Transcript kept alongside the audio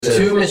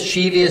Two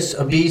mischievous,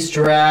 obese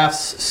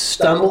giraffes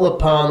stumble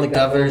upon the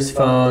governor's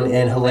phone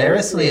and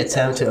hilariously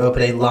attempt to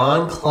open a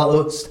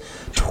long-closed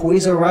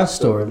Toys R Us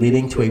store,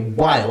 leading to a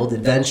wild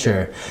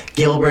adventure.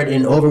 Gilbert,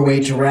 an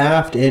overweight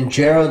giraffe, and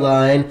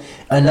Geraldine,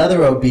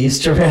 another obese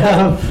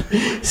giraffe,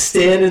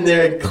 stand in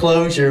their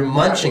enclosure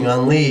munching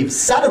on leaves.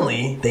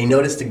 Suddenly, they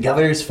notice the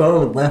governor's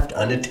phone left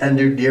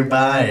unattended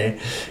nearby.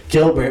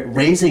 Gilbert,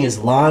 raising his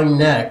long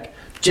neck,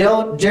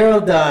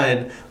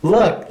 Geraldine,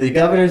 look, the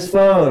governor's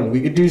phone. We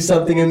could do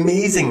something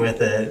amazing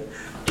with it.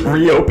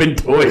 Reopen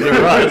Toys R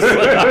Us.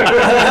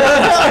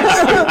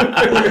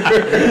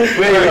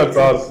 Wait, that's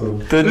awesome.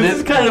 This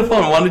is kind of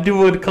fun. Want to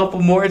do a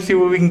couple more and see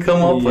what we can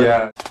come up with?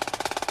 Yeah.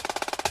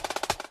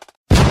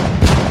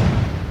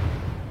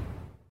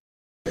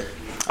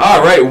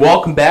 All right,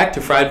 welcome back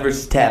to Fried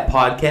vs. Tap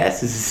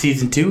Podcast. This is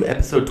Season 2,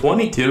 Episode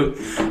 22.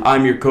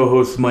 I'm your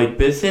co-host, Mike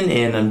Bisson,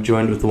 and I'm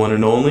joined with the one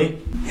and only...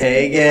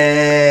 Hey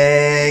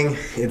gang,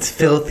 it's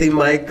Filthy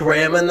Mike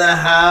Graham in the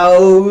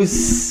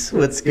house.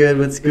 What's good?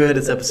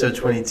 It's episode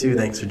 22.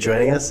 Thanks for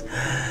joining us.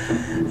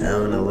 I'm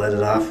going to let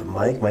it off with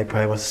Mike. Mike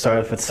probably wants to start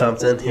off with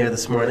something here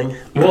this morning.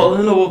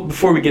 Well,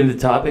 before we get into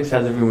topics,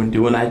 how's everyone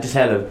doing? I just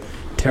had a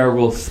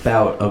terrible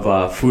spout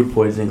of food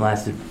poisoning.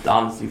 Lasted,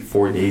 honestly,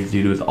 4 days,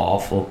 dude. It was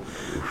awful.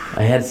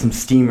 I had some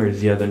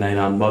steamers the other night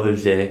on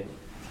Mother's Day.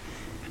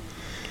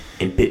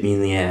 It bit me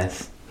in the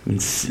ass.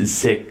 It's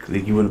sick,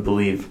 like you wouldn't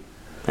believe.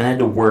 And I had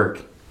to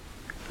work.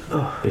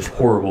 It's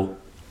horrible.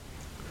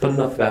 But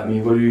enough about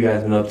me. What have you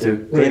guys been up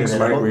to? Thanks,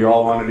 Mike. We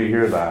all wanted to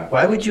hear that.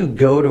 Why would you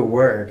go to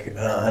work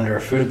under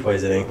a food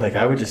poisoning? Like,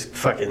 I would just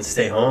fucking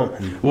stay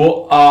home.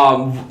 Well,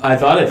 I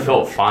thought I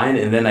felt fine,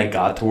 and then I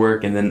got to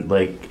work, and then,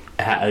 like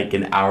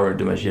an hour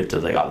into my shift, I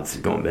was like, oh, this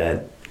is going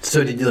bad.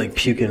 So did you, like,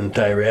 puke and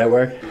diarrhea at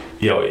work?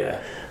 Oh, yeah.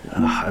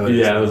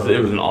 Yeah, it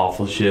was an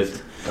awful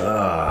shift.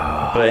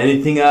 But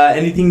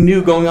anything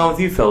new going on with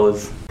you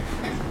fellas?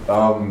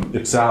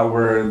 It's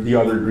where the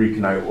other Greek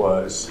night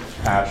was,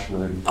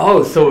 Ashland.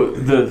 Oh, so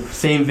the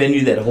same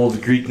venue that holds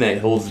Greek night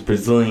holds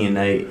Brazilian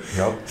night.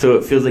 Yep. So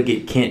it feels like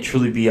it can't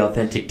truly be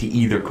authentic to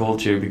either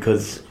culture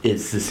because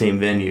it's the same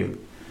venue.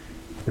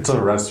 It's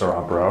a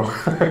restaurant, bro.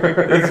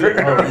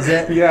 Is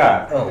it?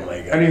 Yeah. Oh my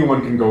god. Anyone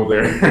can go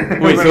there.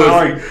 Wait, so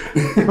like,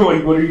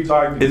 what are you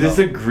talking about? Is this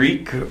a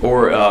Greek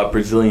or a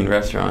Brazilian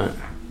restaurant?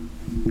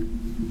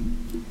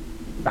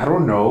 I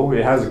don't know.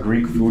 It has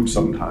Greek food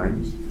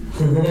sometimes.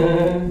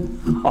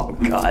 Oh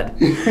god.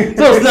 So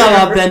it's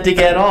not authentic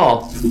at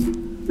all.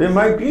 It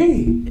might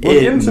be.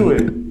 Look into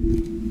it.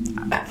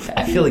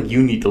 I feel like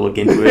you need to look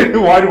into it.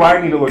 Why do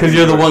I need to look into it? Because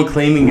you're the one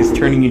claiming it's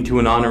turning into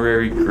an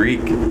honorary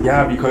Greek.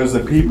 Yeah, because the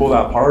people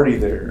that party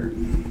there.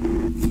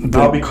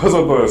 Not because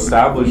of the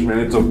establishment.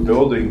 It's a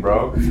building,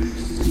 bro.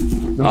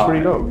 That's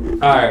pretty dope.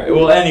 Alright,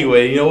 well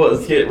anyway, you know what?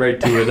 Let's get right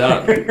to it.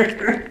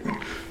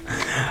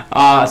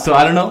 So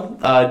I don't know.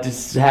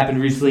 Just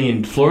happened recently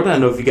in Florida. I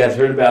don't know if you guys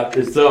heard about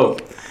this. So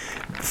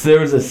there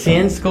was a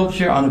sand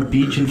sculpture on a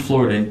beach in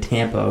Florida in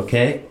Tampa,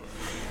 okay?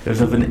 It was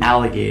of an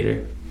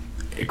alligator.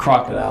 A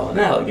crocodile, an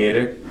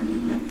alligator.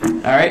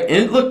 Alright,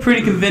 and it looked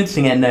pretty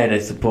convincing at night, I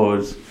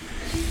suppose.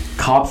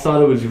 Cops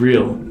thought it was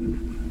real.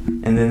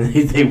 And then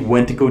they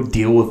went to go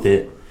deal with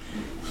it.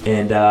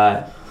 And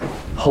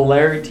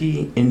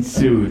hilarity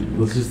ensued.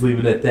 Let's just leave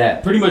it at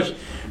that. Pretty much,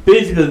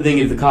 basically the thing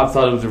is the cops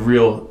thought it was a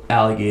real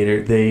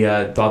alligator. They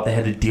thought they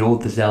had to deal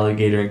with this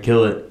alligator and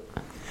kill it.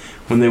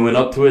 When they went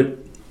up to it,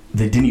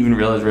 they didn't even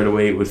realize right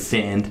away it was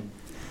sand.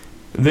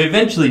 They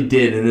eventually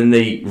did, and then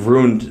they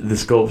ruined the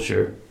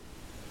sculpture.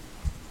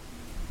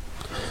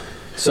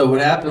 So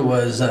what happened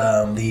was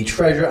the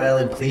Treasure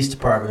Island Police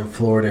Department in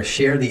Florida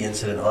shared the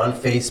incident on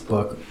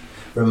Facebook,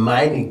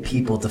 reminding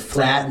people to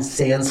flatten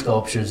sand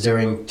sculptures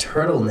during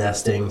turtle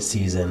nesting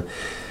season.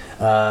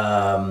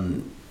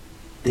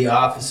 The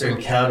officer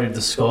encountered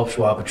the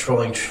sculpture while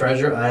patrolling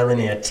Treasure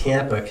Island near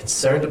Tampa,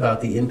 concerned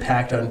about the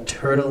impact on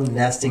turtle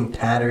nesting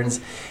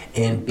patterns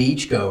and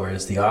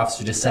beachgoers. The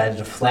officer decided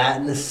to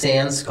flatten the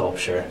sand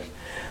sculpture.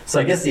 So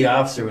I guess the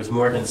officer was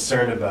more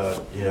concerned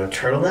about,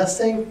 turtle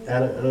nesting? I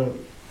don't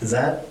is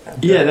that?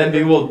 Yeah, that'd be,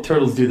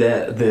 turtles do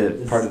that,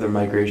 the part of their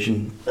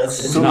migration.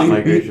 It's so not they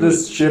migration. beat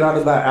this shit out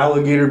of that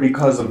alligator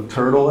because of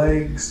turtle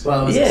eggs?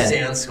 Well, it was a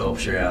sand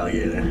sculpture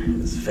alligator. It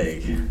was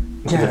fake.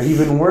 Yeah,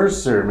 even worse,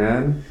 sir,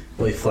 man.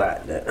 Well, he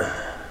flattened it.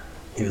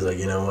 He was like,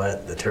 you know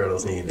what? The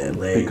turtles need that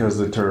leg. Because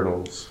the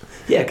turtles.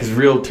 Yeah, because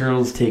real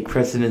turtles take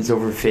precedence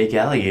over fake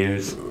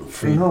alligators.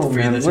 Free the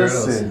turtles.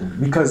 Listen,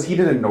 because he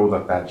didn't know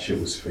that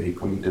shit was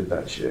fake when he did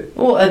that shit.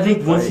 Well, I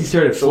think once he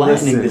started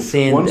flattening the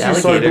sand once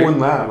alligator... Once you start doing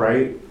that,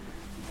 right?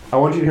 I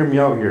want you to hear me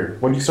out here.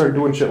 When you start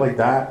doing shit like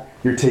that,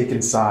 you're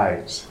taking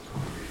sides.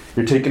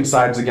 You're taking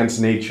sides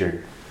against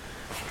nature.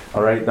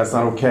 All right? That's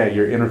not okay.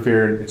 You're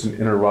interfering. It's an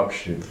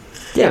interruption.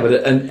 Yeah,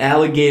 but an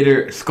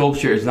alligator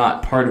sculpture is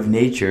not part of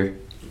nature.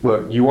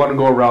 Look, you want to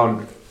go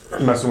around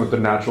messing with the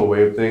natural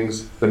way of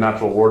things, the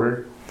natural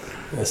order,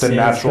 the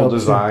natural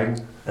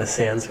design. A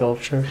sand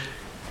sculpture?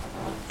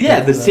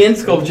 Yeah, the sand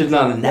sculpture is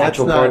not a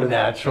natural part of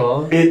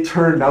natural. It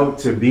turned out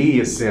to be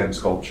a sand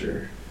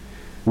sculpture.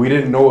 We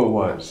didn't know it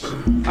was. All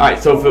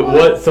right, so if it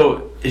was,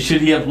 so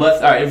should he have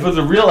left? All right, if it was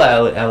a real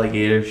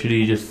alligator, should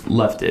he just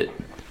left it?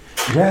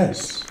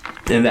 Yes.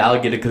 And the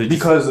alligator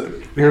because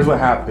here's what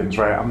happens,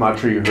 right? I'm not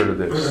sure you heard of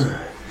this,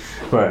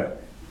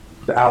 but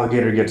the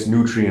alligator gets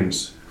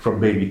nutrients from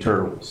baby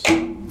turtles.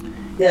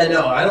 Yeah,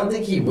 no, I don't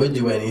think he would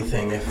do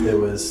anything if it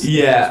was,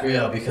 Yeah. if it was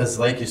real, because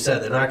like you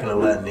said, they're not going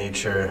to let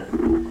nature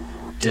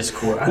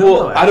discord.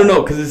 I don't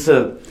know, because it's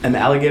an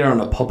alligator on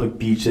a public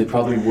beach. They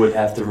probably would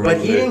have to remove But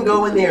he it. didn't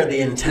go in there the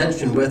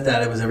intention with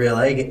that it was a real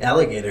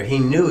alligator. He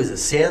knew it was a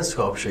sand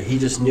sculpture. He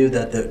just knew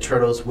that the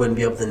turtles wouldn't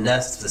be able to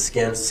nest if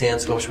the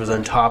sand sculpture was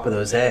on top of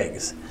those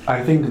eggs.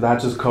 I think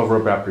that's just cover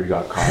up after he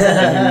got caught.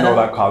 And you know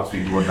that cops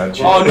be doing that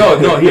shit. Oh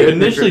no! He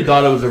initially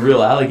thought it was a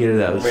real alligator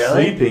that was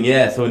Really? sleeping.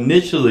 Yeah, so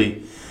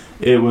initially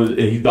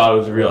he thought it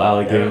was a real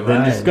alligator. Never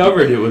Then mind.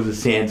 discovered it was a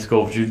sand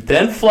sculpture.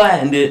 Then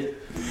flattened it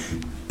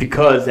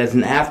because, as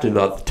an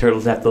afterthought, the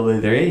turtles have to lay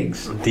their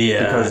eggs. The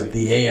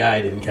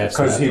AI didn't catch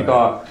that. Because he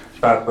part.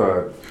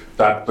 thought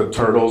that the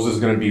turtles is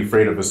going to be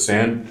afraid of a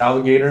sand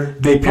alligator.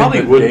 They probably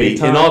In the would be.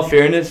 daytime. In all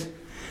fairness,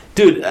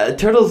 dude,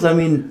 turtles. I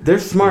mean, they're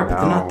smart,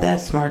 but they're not that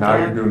smart. Now dog.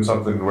 you're doing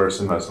something worse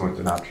than messing with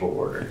the natural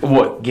order.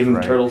 What? Giving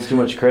Right. turtles too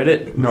much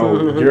credit?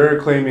 No, you're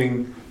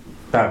claiming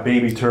that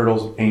baby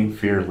turtles ain't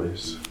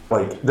fearless.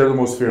 Like, they're the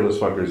most fearless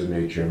fuckers in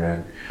nature,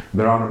 man.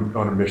 They're on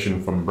a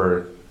mission from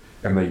birth,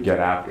 and they get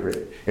after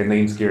it. And they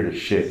ain't scared of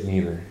shit,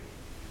 neither.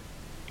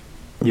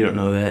 You don't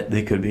know that.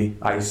 They could be.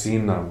 I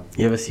seen them.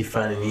 You ever see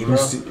Finding Nemo? You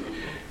see,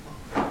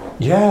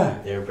 yeah,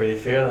 They were pretty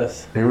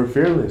fearless. they were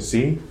fearless,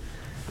 see?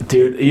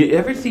 Dude, you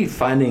ever see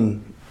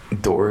Finding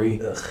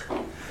Dory? Ugh.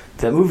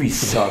 That movie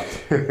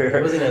sucked.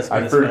 It wasn't as good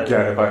I as forget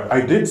Finding if Nemo.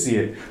 I did see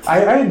it.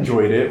 I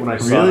enjoyed it when I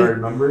saw it, Really? I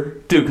remember.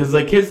 Dude, because,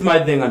 like, here's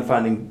my thing on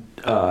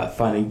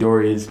Finding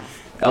Dory is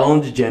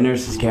Ellen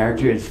DeGeneres'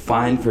 character is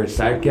fine for a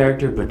side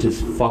character, but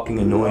just fucking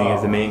annoying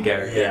as the main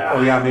character. Yeah.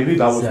 Oh yeah, maybe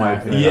that was my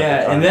Exactly. opinion. Yeah, at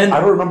the time. and then- I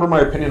don't remember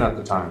my opinion at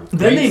the time. Then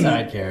Great they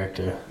side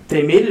character.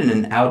 made it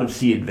an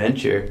out-of-sea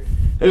adventure.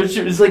 It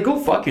was like, go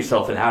fuck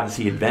yourself, an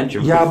out-of-sea adventure.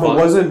 What Yeah, the but fuck?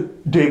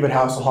 wasn't David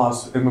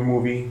Hasselhoff in the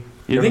movie?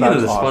 You're And thinking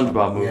of the that's awesome.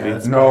 SpongeBob movie. Yeah,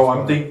 that's- No,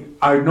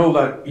 I know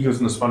that he was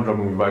in the SpongeBob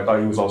movie, but I thought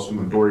he was also in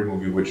the Dory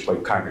movie, which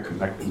like kind of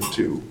connected the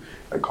two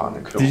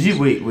iconic films. Did you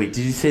wait? Did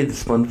you say the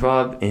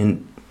SpongeBob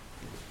and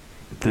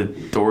the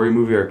Dory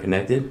movie are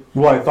connected?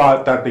 Well, I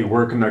thought that they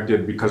were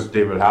connected because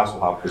David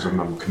Hasselhoff was in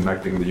them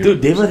connecting the universe.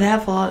 Dude, David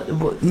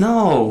Hasselhoff.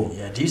 No.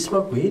 Yeah, do you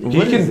smoke weed? He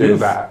What can is do this?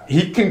 that.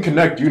 He can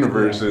connect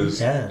universes.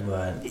 Yeah,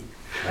 but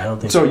I don't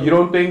think So you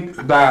don't think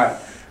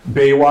that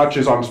Baywatch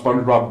is on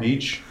SpongeBob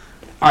Beach?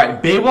 All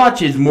right,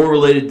 Baywatch is more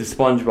related to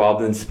SpongeBob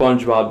than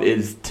SpongeBob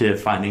is to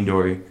Finding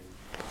Dory.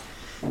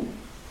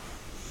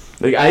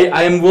 Like,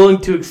 I am willing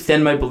to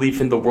extend my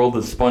belief in the world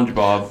of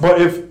SpongeBob.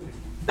 But if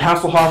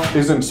Hasselhoff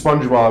isn't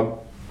SpongeBob,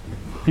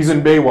 he's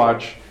in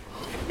Baywatch,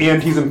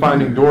 and he's in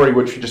Finding Dory,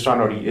 which we just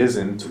found out he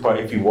isn't. But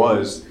if he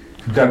was,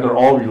 then they're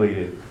all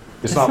related.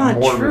 It's That's not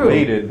more true.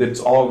 related. It's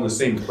all in the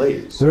same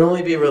place. it would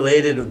only be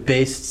related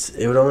based.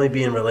 It would only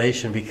be in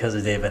relation because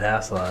of David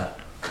Hasselhoff.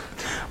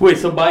 Wait,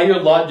 so by your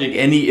logic,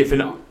 if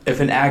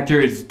an actor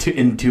is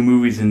in two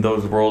movies and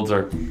those worlds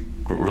are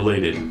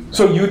related,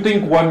 So you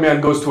think one man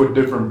goes to a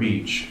different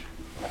beach?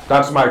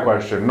 That's my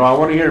question. No, I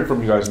want to hear it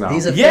from you guys now.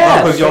 These are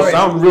Yeah, because y'all stories.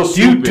 sound real you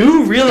stupid.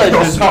 do realize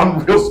Y'all there's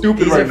sound real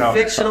stupid These right are now.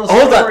 fictional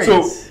Hold on,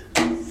 stories.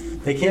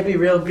 They can't be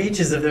real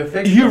beaches if they're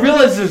fictional. you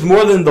realize there's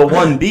more than the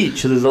one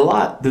beach. There's a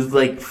lot. There's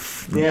like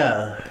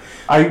Yeah.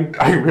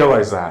 I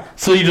realize that.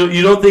 so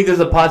you don't think there's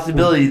a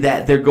possibility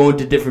that they're going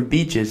to different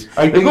beaches?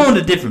 I They're think going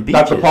to different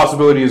beaches. That the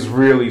possibility is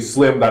really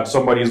slim that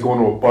somebody is going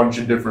to a bunch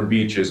of different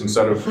beaches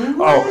instead of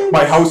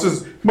my house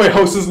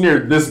is near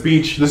this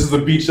beach. This is the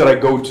beach that I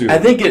go to. I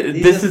think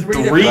These this are is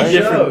three three different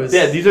different. shows.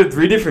 Yeah, these are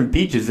three different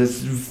beaches. It's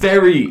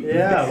very.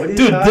 Yeah. What are you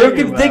Dude,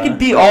 talking they could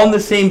be all in the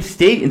same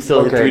state and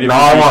still hit three Okay,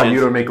 different now I beaches. want you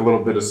to make a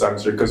little bit of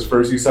sense here because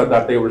first you said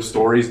that they were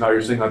stories. Now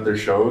you're saying that they're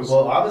shows.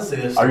 Well, obviously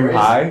there's Are stories. you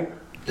high?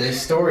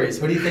 There's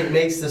stories. What do you think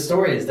makes the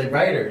stories? The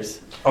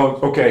writers. Oh,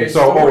 okay. There's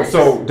So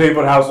stories. David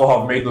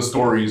Hasselhoff made the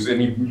stories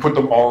and he put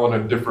them all on a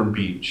different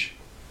beach.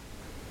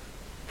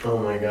 Oh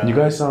my god. You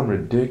guys sound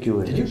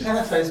ridiculous. Did you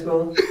pass high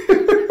school?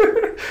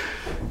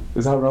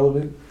 Is that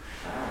relevant?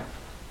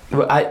 All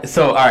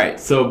right.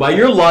 So by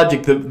your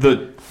logic,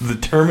 the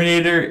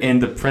Terminator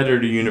and the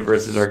Predator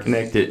universes are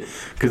connected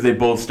because they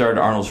both starred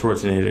Arnold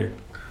Schwarzenegger.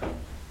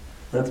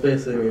 That's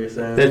basically what you're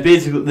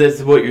saying.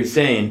 That's what you're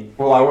saying.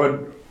 Well, I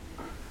would.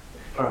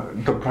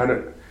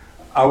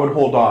 I would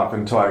hold off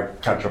until I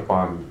catch up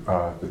on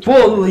the.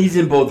 Well, he's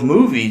in both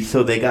movies,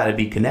 so they got to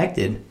be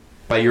connected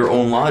by your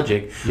own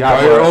logic, Yeah,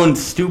 by your but- own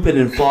stupid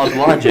and flawed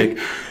logic.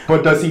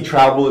 But does he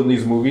travel in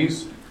these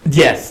movies?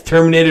 Yes,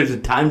 Terminator's a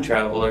time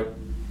traveler,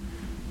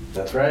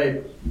 That's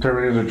right.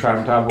 Terminator's a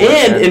time traveler.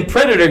 and in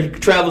Predator he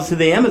travels to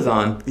the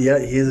Amazon. Yeah,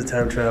 he is a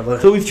time traveler.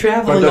 So he's but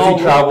traveling does all.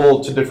 he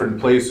travel to different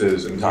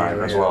places in time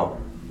Yeah, as yeah.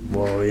 well?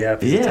 Well, yeah,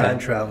 if he's Yeah. a time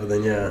traveler,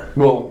 then yeah.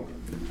 Well,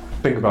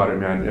 Think about it,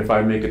 man. If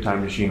I make a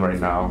time machine right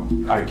now,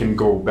 I can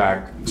go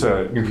back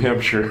to New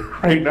Hampshire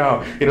right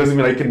now. It doesn't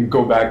mean I can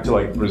go back to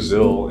like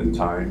Brazil in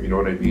time. You know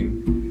what I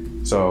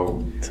mean?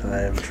 So.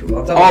 Time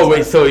travel. Oh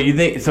wait, so you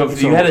think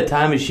if you had a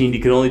time machine, you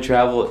could only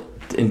travel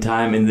in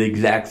time in the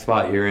exact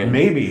spot you're in?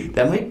 Maybe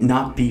that might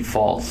not be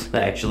false,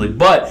 actually,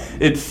 but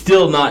it's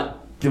still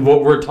not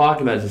what we're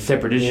talking about. Is a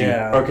separate issue.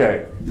 Yeah.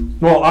 Okay.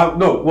 Well,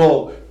 no.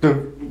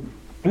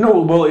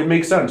 Well, it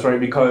makes sense, right?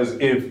 Because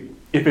if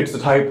it's the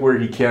type where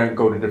he can't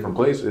go to different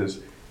places,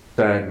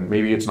 then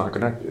maybe it's not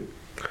connected.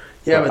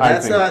 Yeah, but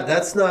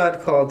that's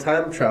not called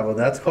time travel.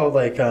 That's called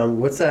like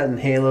what's that in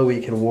Halo where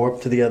you can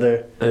warp to the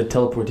other?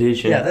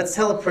 Teleportation. Yeah, that's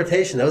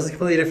teleportation. That was a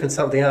completely different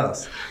something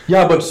else.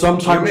 Yeah, but some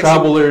time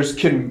travelers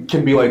can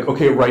be like,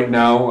 okay, right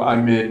now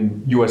I'm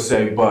in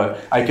USA, but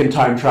I can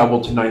time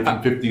travel to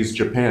 1950s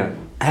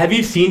Japan. Have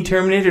you seen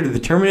Terminator? The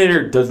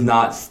Terminator does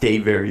not stay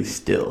very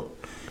still.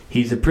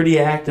 He's a pretty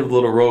active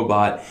little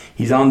robot.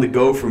 He's on the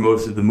go for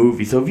most of the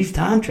movie. So if he's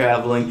time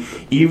traveling,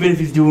 even if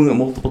he's doing it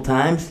multiple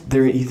times,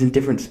 he's in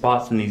different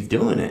spots when he's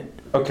doing it.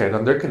 Okay,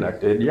 then they're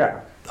connected,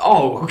 yeah.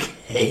 Oh,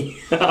 okay.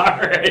 All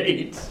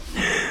right.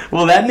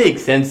 Well, that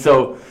makes sense.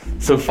 So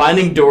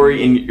Finding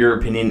Dory, in your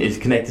opinion, is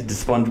connected to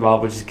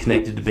SpongeBob, which is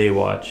connected to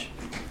Baywatch.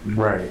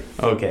 Right.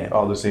 Okay.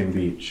 All the same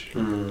beach.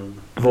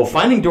 Well,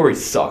 Finding Dory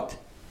sucked.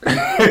 You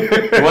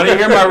want to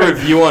hear my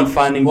review on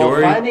Finding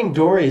Dory? Well, Finding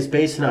Dory is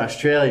based in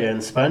Australia,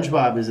 and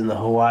SpongeBob is in the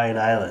Hawaiian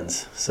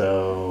Islands.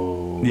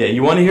 So yeah,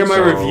 you want to hear my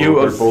review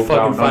of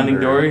fucking Finding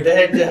Dory?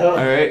 All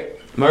right.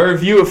 My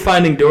review of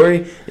Finding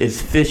Dory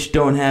is fish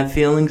don't have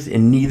feelings,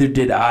 and neither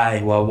did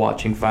I while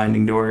watching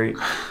Finding Dory.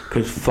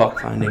 Because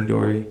fuck Finding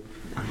Dory.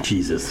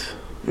 Jesus.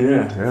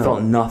 Yeah.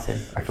 Felt nothing.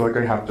 I feel like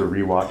I have to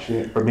rewatch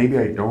it, but maybe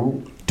I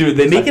don't. Dude,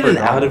 they make it an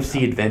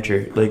out-of-sea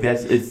adventure. Like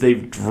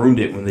they've ruined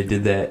it when they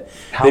did that.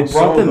 How they brought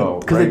so, them though,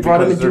 because right? they brought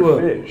them into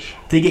fish.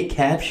 They get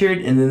captured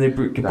and then they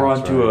get brought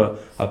into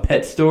a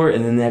pet store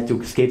and then they have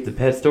to escape the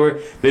pet store.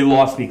 They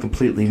lost me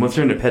completely. Once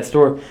they're in a pet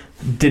store,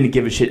 didn't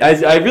give a shit.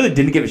 I really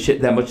didn't give a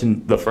shit that much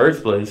in the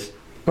first place.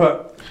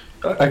 But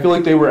I feel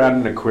like they were at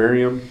an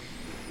aquarium.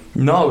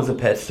 No, it was a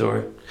pet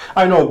store.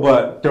 I know,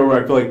 but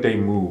I feel like they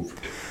moved.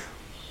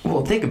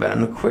 Well, think about it.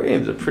 An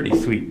aquarium's a pretty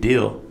sweet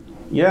deal.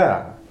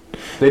 Yeah.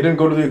 They didn't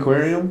go to the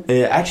aquarium?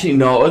 Actually,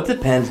 no. It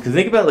depends. Because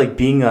think about like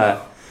being I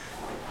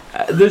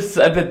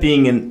bet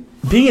being an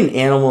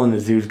animal in the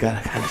zoo's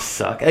gotta kind of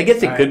suck. I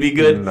guess it could be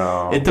good.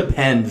 No. It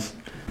depends.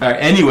 All right.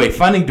 Anyway,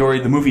 Finding Dory,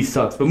 the movie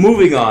sucks. But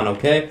moving on,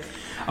 okay?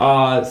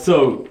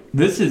 So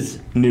this is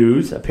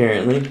news,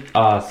 apparently,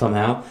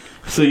 somehow.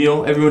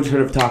 So, everyone's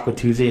heard of Taco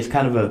Tuesday. It's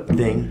kind of a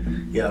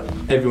thing. Yeah.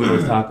 Everyone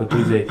knows Taco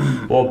Tuesday.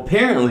 Well,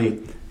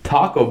 apparently,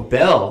 Taco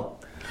Bell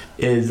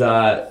is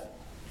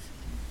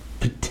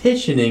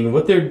petitioning.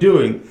 What they're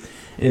doing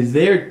is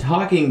they're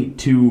talking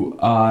to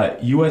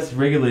U.S.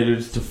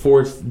 regulators to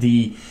force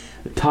the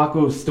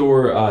taco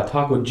store,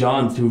 Taco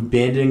John's, to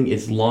abandon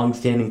its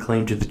long-standing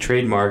claim to the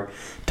trademark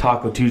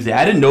Taco Tuesday.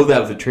 I didn't know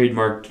that was a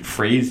trademark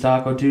phrase,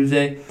 Taco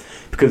Tuesday,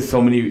 because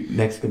so many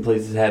Mexican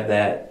places have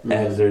that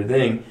as their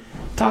thing.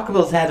 Taco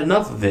Bell's had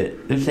enough of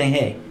it. They're saying,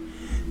 hey,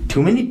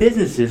 too many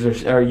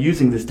businesses are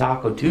using this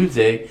Taco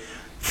Tuesday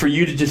for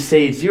you to just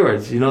say it's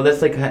yours.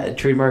 That's like a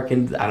trademark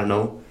in, I don't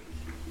know,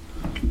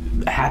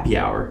 happy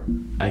hour,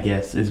 I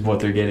guess, is what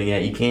they're getting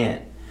at. You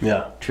can't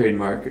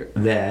trademark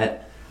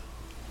that.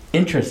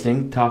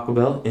 Interesting, Taco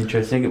Bell.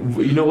 Interesting.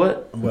 You know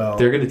what? Well,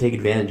 they're going to take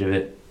advantage of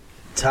it.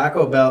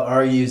 Taco Bell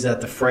argues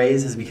that the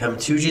phrase has become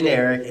too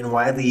generic and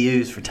widely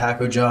used for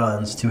Taco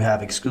John's to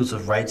have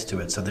exclusive rights to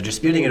it. So they're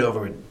disputing it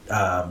over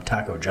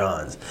Taco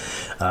John's.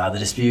 The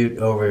dispute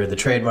over the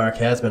trademark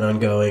has been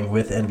ongoing,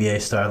 with NBA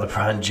star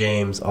LeBron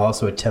James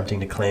also attempting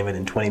to claim it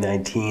in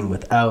 2019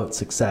 without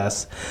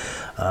success.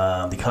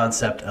 The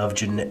concept of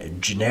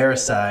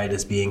genericide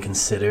is being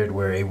considered,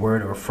 where a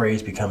word or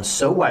phrase becomes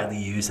so widely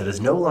used that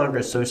it no longer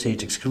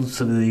associates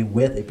exclusively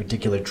with a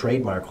particular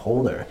trademark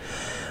holder.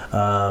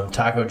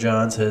 Taco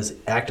John's has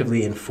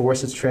actively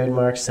enforced its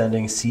trademark,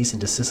 sending cease and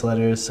desist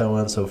letters, so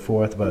on and so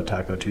forth, about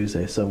Taco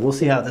Tuesday. So we'll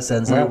see how this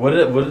ends up. What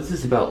is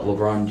this about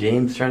LeBron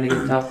James trying to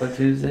get Taco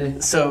Tuesday?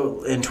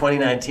 So in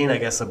 2019, I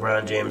guess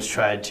LeBron James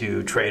tried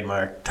to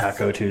trademark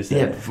Taco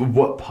Tuesday. Yeah, for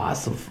what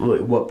possible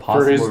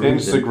for his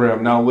reason?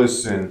 Instagram. Now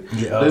listen,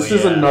 this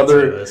is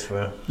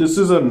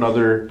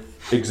another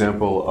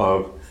example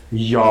of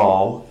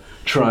y'all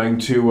trying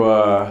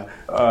to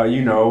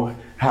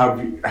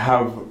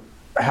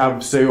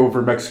have say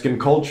over Mexican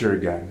culture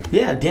again.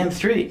 Yeah, damn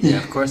straight. Yeah,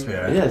 of course we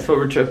are. Yeah, that's what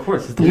we're of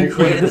course. We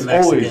created the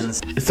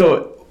Mexicans.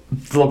 So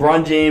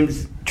LeBron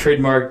James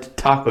trademarked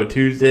Taco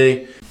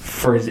Tuesday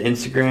for his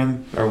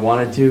Instagram, or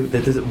wanted to.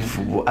 That doesn't.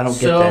 I don't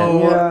get that.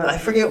 So I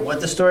forget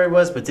what the story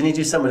was, but didn't he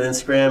do something on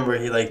Instagram where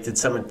he did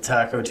something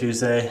Taco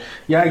Tuesday?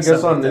 Yeah, I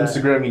guess on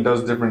Instagram he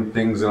does different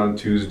things, and on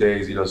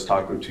Tuesdays he does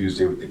Taco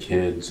Tuesday with the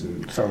kids,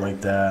 and something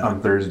like that.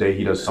 On Thursday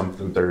he does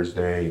something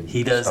Thursday.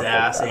 He does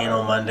ass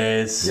anal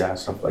Mondays. Yeah,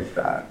 stuff like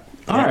that.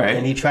 All right.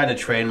 And he tried to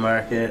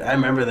trademark it. I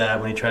remember that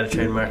when he tried to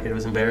trademark it. It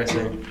was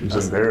embarrassing. It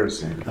was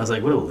embarrassing. I was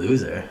like, what a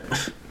loser.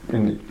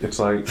 And it's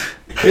like,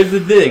 Here's the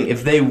thing: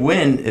 if they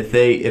win, if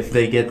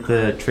they get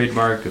the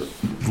trademark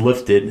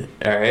lifted,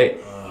 all right,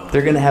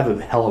 they're gonna have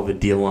a hell of a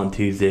deal on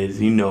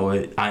Tuesdays. You know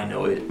it. I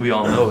know it. We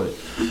all know it.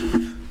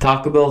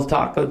 Taco Bell's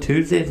Taco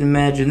Tuesdays.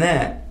 Imagine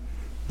that.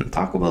 And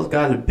Taco Bell's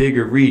got a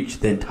bigger reach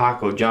than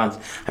Taco John's.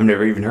 I've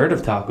never even heard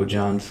of Taco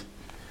John's.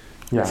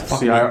 yeah.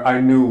 See,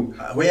 I knew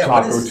yeah,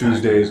 Taco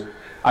Tuesdays.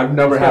 I've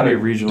never had a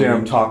regional damn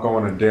league. taco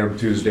on a damn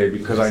Tuesday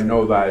because I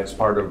know that it's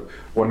part of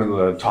one of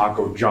the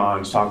Taco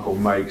John's, Taco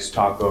Mike's,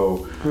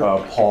 Taco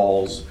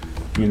Paul's.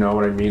 You know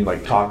what I mean?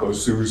 Like Taco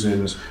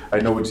Susan's. I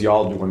know it's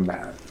y'all doing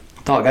that.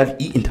 Dog, I've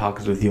eaten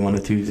tacos with you on a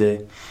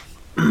Tuesday.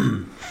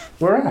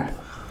 Where at?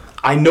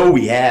 I know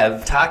we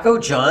have. Taco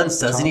John's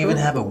doesn't even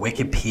have a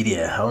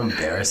Wikipedia. How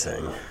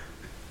embarrassing.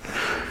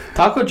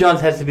 Taco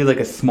John's has to be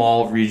like a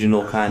small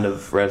regional kind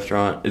of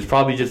restaurant. It's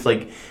probably just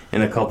like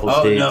in a couple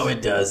states. Oh, no,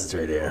 it does. It's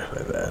right here.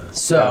 My bad.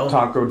 So,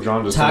 Taco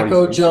John's. is Taco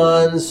somebody's-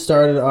 John's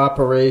started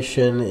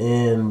operation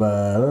in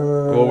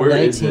where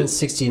is it?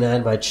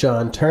 1969 by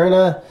John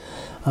Turner.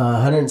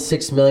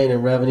 106 million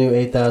in revenue,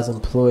 8,000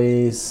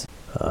 employees.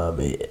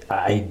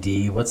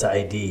 ID, what's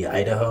ID?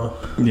 Idaho?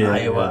 Yeah.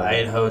 Iowa,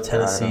 Idaho,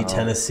 Tennessee, Idaho.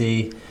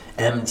 Tennessee,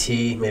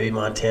 MT, maybe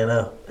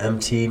Montana,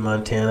 MT,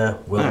 Montana,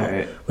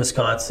 Alright.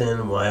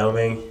 Wisconsin,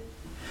 Wyoming.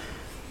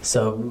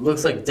 So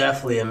looks like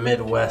definitely a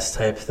Midwest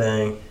type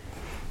thing.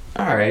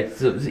 All right.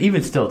 So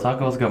even still, Taco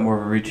Bell's got more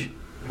of a reach.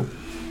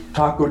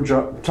 Taco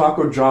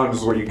John's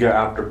is what you get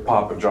after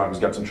Papa John's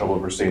gets in trouble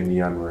for saying the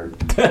N-word.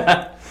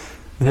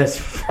 That's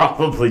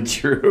probably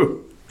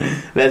true.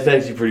 That's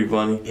actually pretty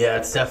funny. Yeah,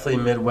 it's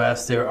definitely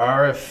Midwest. There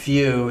are a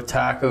few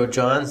Taco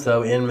John's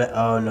though in.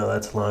 Oh no,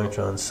 that's Long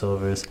John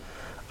Silver's.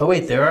 Oh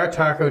wait, there are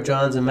Taco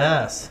John's in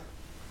Mass.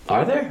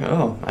 Are there?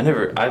 Oh,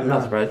 I'm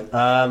not surprised.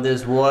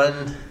 There's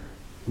one.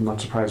 I'm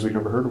not surprised we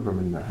never heard of them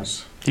in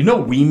Mass. Do you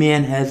know Wee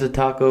Man has a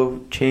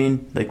taco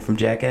chain, like from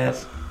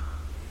Jackass?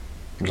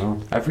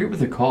 No. I forget what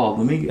they're called.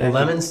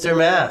 Leominster,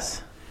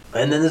 Mass.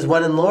 And then there's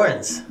one in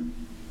Lawrence.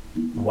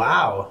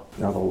 Wow.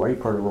 Now the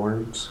white part of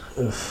Lawrence.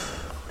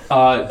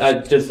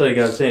 Just like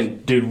I was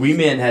saying, dude, Wee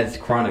Man has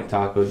Chronic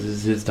Tacos. This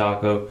is his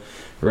taco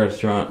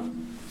restaurant,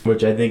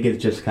 which I think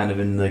is just kind of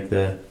in like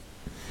the.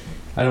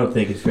 I don't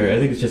think it's fair. I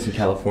think it's just in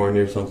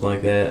California or something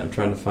like that. I'm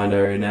trying to find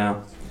out right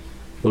now.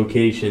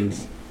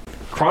 Locations.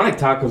 Chronic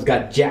Tacos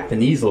got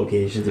Japanese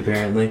locations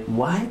apparently.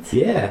 What?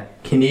 Yeah,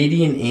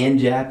 Canadian and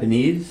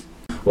Japanese.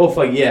 Well,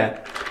 fuck yeah.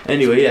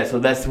 Anyway, yeah. So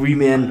that's Wee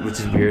Man, which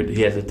is weird.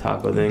 He has a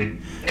taco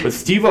thing, but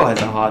Steve-O has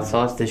a hot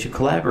sauce. They should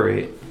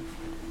collaborate.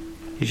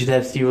 You should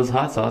have Steve-O's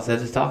hot sauce as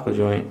his taco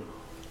joint.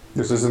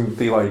 This isn't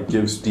the like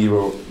give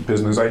Steve-O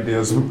business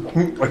ideas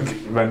like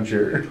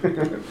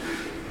venture.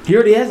 He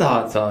already has a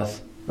hot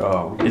sauce.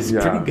 Oh, It's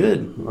yeah. pretty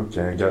good.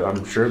 Okay, yeah,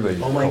 I'm sure they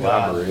Oh my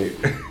God.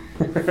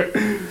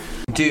 collaborate.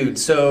 Dude,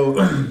 so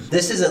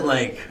this isn't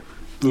like,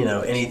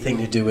 anything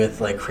to do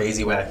with like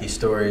crazy wacky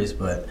stories,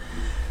 but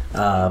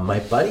my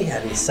buddy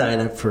had me sign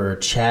up for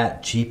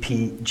Chat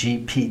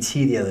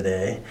GPT the other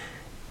day,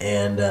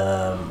 and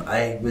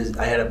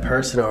I had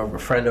a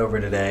friend over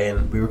today,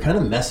 and we were kind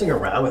of messing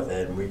around with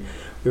it, and we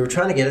were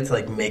trying to get it to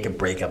like make a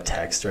breakup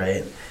text,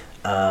 right?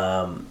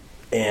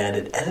 And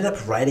it ended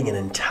up writing an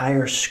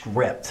entire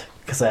script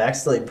because I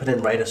accidentally put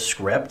in write a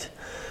script.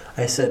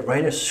 I said,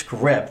 write a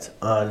script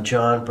on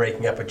John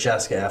breaking up with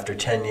Jessica after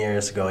 10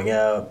 years of going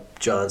out.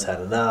 John's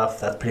had enough.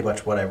 That's pretty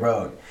much what I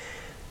wrote.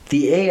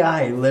 The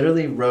AI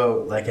literally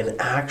wrote like an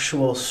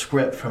actual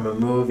script from a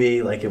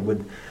movie. Like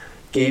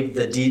gave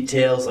the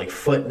details, like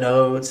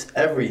footnotes,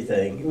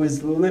 everything. It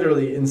was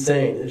literally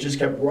insane. It just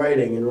kept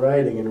writing and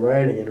writing and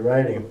writing and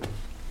writing.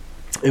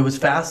 It was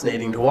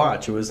fascinating to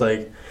watch. It was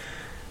like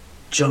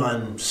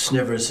John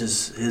snivers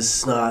his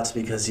snots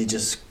because he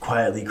just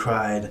quietly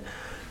cried.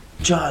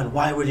 John,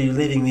 why were you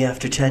leaving me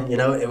after 10?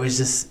 It was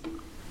just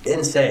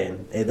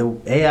insane. The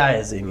AI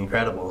is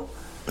incredible.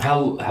 How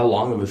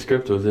long of a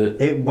script was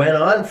it? It went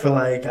on for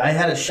I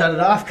had to shut it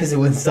off because it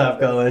wouldn't stop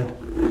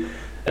going.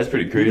 That's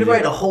pretty You crazy. could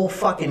write a whole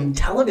fucking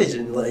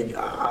television.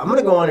 I'm going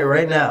to go on it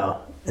right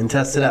now and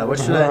test it out. What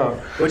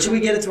should we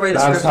get it to write a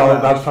script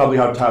about? That's probably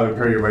how Tyler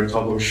Perry writes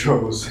all those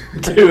shows.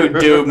 Dude,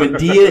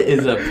 Medea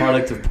is a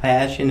product of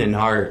passion and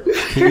heart.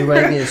 Can you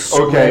write me a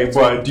script? Okay,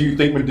 but do you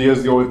think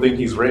Medea's the only thing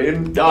he's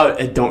written?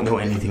 I don't know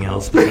anything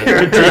else. I'm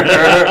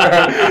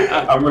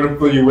gonna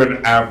put you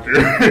in after.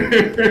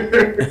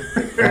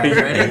 Are you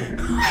ready?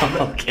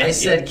 Okay. I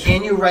said,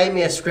 can you write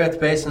me a script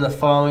based on the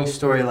following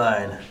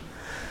storyline?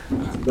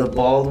 The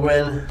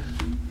Baldwin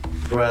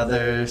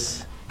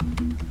brothers.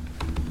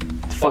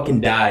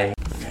 Fucking die.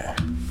 Okay.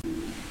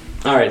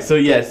 All right, so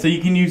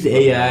you can use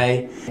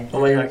AI.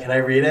 Oh my God, can I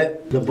read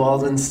it? The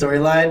Baldwin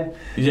storyline?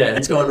 Yeah.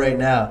 It's going right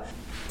now.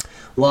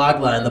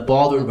 Logline, the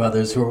Baldwin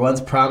brothers, who were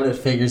once prominent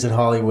figures in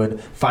Hollywood,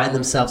 find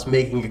themselves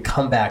making a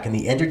comeback in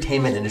the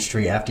entertainment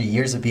industry after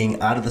years of being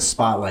out of the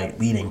spotlight,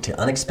 leading to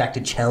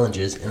unexpected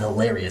challenges and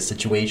hilarious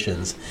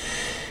situations.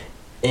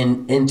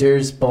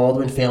 Enters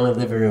Baldwin family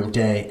living room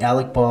day.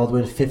 Alec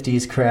Baldwin,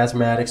 50s,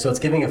 charismatic. So it's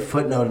giving a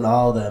footnote in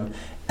all of them.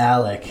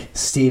 Alec,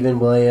 Stephen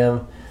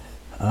William,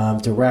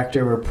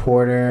 Director,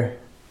 reporter,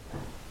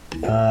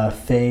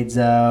 fades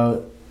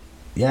out.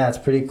 Yeah, it's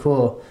pretty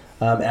cool.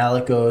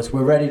 Alec goes,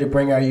 we're ready to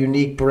bring our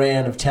unique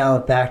brand of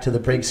talent back to the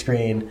big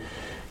screen.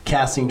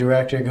 Casting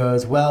director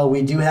goes, well,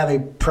 we do have a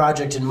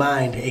project in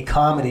mind, a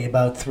comedy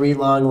about 3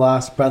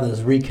 long-lost brothers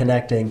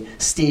reconnecting.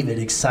 Steven,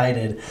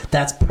 excited.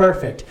 That's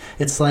perfect.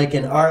 It's like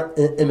an art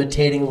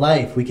imitating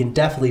life. We can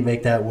definitely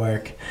make that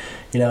work.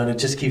 And it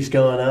just keeps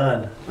going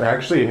on. I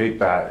actually hate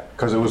that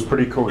because it was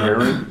pretty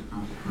coherent.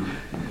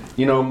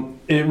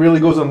 It really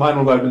goes in line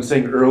with what I've been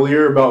saying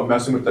earlier about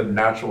messing with the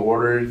natural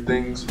order of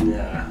things.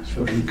 Yeah. It's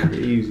fucking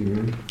crazy,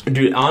 man.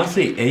 Dude,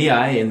 honestly,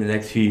 AI in the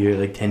next few years,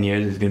 like 10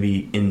 years, is going to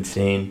be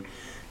insane.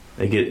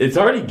 Like, it's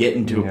already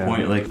getting to a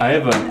point. Like, I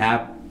have an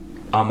app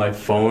on my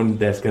phone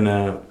that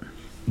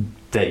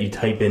you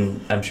type in.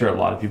 I'm sure a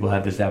lot of people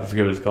have this app. I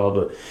forget what it's called,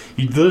 but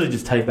you literally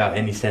just type out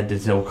any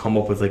sentence and it'll come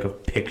up with, like, a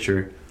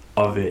picture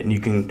of it. And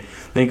you can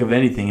think of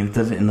anything, and it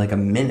does it in, like, a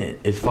minute.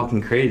 It's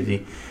fucking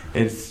crazy.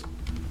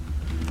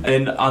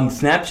 And on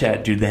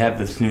Snapchat, dude, they have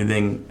this new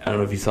thing. I don't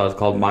know if you saw. It's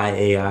called My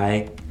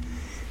AI,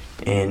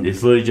 and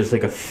it's literally just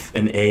like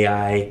an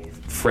AI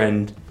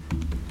friend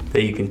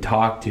that you can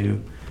talk to.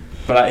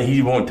 But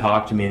he won't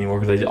talk to me anymore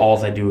because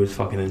all I do is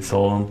fucking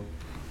insult him.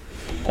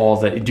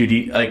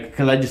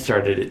 Because I just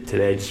started it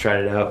today. I just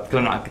tried it out. 'Cause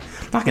I'm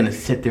not gonna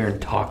sit there and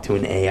talk to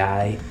an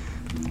AI.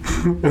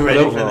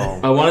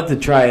 I wanted to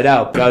try it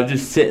out, but I was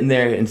just sitting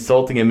there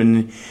insulting him,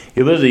 and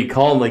he literally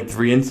called him like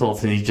 3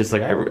 insults, and he's just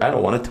like, I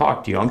don't want to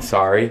talk to you. I'm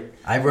sorry.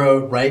 I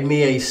wrote, write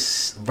me a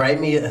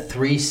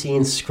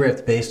 3-scene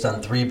script based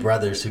on 3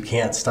 brothers who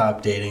can't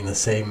stop dating the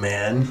same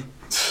man.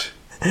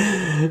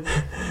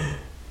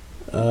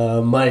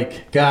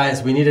 Mike,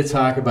 guys, we need to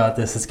talk about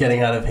this. It's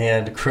getting out of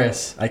hand.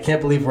 Chris, I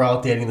can't believe we're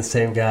all dating the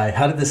same guy.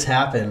 How did this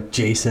happen?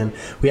 Jason,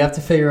 we have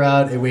to figure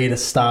out a way to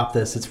stop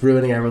this. It's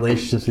ruining our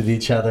relationships with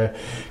each other.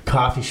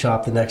 Coffee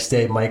shop the next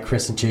day. Mike,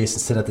 Chris, and Jason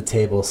sit at the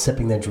table,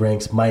 sipping their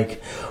drinks.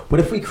 Mike,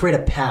 what if we create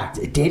a pact,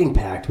 a dating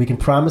pact? We can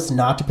promise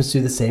not to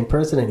pursue the same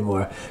person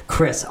anymore.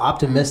 Chris,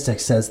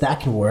 optimistic, says that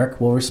can work.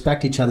 We'll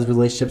respect each other's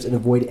relationships and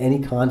avoid any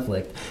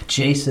conflict.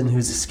 Jason,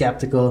 who's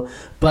skeptical,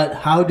 but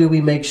how do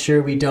we make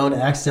sure we don't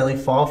accidentally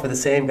fall for the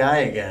same guy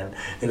again?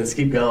 And let's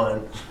keep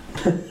going.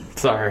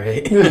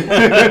 Sorry. No,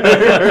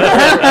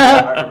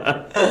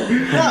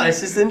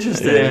 it's just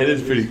interesting. Yeah, it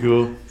is pretty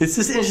cool. It's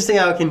just interesting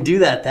how it can do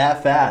that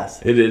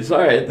fast. It is. All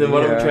right, then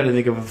why don't we try to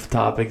think of a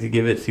topic to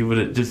give it, see what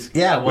it just...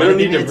 Yeah, we don't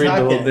need to read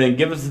the whole thing.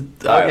 Give us...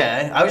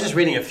 Okay, I was just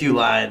reading a few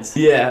lines.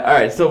 Yeah, all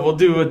right, so we'll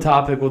do a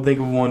topic. We'll think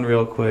of one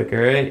real quick, all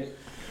right?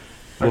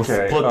 We'll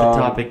split the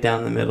topic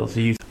down the middle, so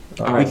you...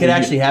 We could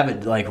actually have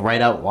it, like,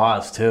 write out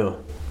laws, too.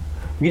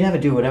 We can have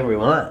it do whatever we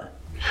want.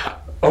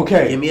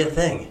 Okay. Give me a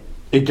thing.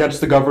 It gets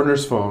the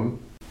governor's phone.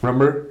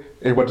 Remember?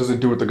 And what does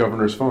it do with the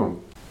governor's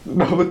phone?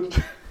 No,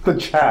 the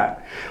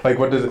chat. Like,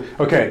 what does it...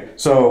 Okay,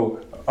 so...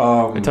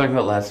 we talked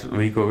about last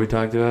week what we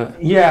talked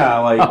about? Yeah,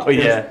 like... Oh,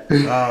 yeah.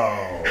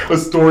 A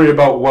story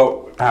about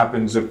what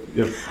happens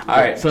if all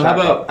right, so how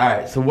about... All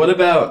right, so what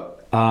about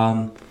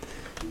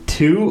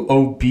 2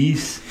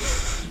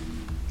 obese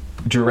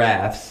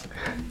giraffes?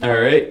 All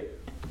right?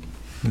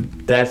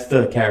 That's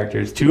the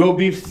characters. 2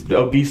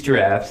 obese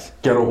giraffes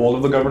get a hold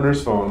of the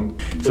governor's phone.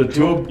 So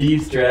 2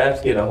 obese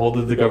giraffes get a hold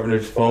of the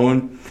governor's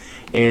phone,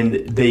 and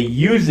they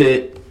use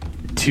it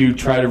to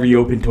try to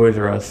reopen Toys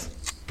R Us.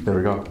 There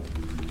we go.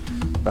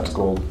 That's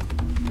gold.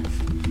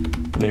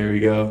 There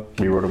we go.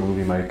 We wrote a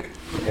movie, Mike.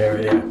 There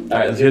we go. All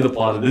right, let's hear the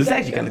plot. This is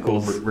actually kind of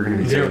cool. We're gonna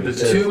be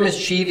 2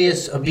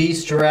 mischievous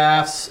obese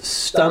giraffes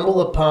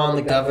stumble upon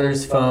the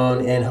governor's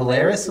phone and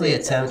hilariously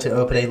attempt to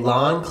open a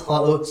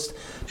long-closed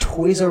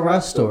Toys R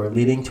Us store,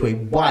 leading to a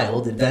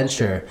wild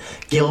adventure.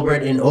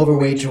 Gilbert, an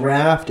overweight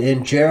giraffe,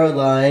 and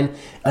Geraldine,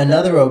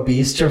 another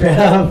obese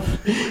giraffe,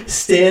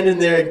 stand in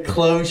their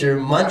enclosure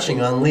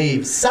munching on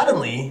leaves.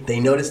 Suddenly, they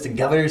notice the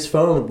governor's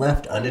phone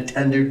left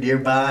unattended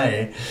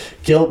nearby.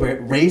 Gilbert,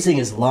 raising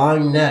his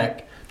long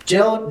neck,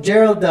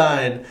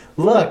 Geraldine,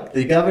 look,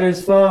 the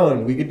governor's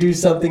phone. We could do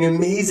something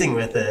amazing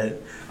with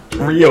it.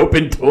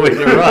 Reopen Toys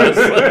R Us.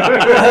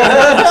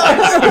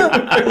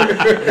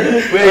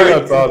 Wait,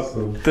 that's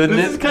awesome.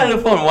 This is kind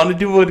of fun. Want to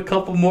do a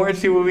couple more and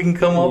see what we can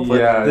come up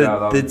with?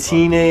 Yeah, the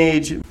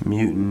Teenage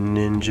Mutant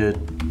Ninja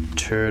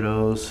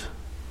Turtles.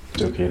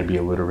 It's okay to be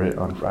illiterate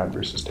on Fried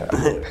vs. Tab.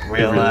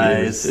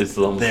 Realize it's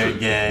almost they're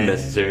gay.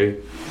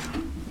 Necessary.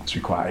 It's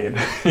required.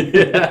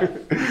 Yeah.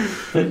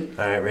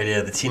 Alright,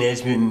 radio. The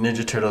Teenage Mutant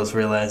Ninja Turtles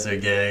realize they're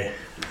gay.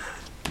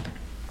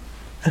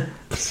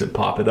 So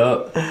pop it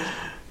up.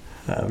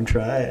 I'm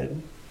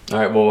trying. All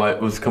right, well,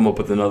 let's come up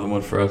with another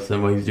one for us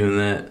then while he's doing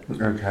that.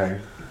 Okay.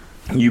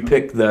 You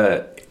pick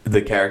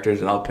the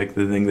characters and I'll pick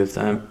the thing this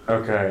time.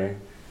 Okay.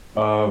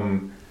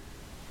 The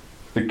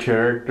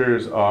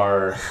characters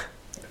are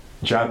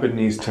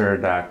Japanese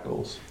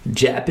pterodactyls.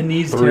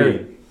 Japanese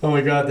 3. Oh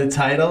my god, the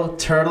title?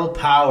 Turtle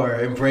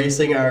Power,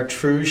 Embracing Our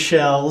True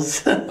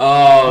Shells.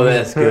 Oh,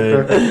 that's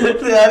good.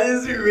 That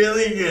is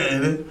really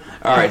good.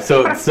 All right,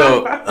 so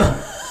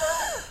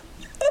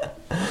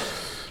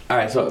All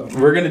right, so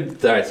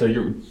so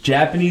your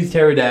Japanese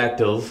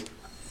pterodactyls,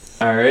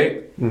 all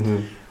right,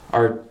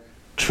 are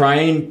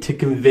trying to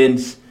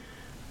convince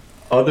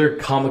other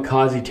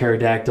kamikaze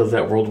pterodactyls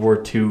that World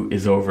War II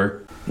is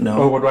over.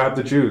 No. Oh, what do I have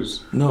to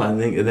choose? No, I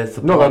think that's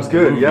the plot. No, that's of the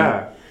good. movie.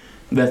 Yeah.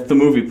 That's the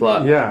movie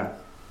plot. Yeah.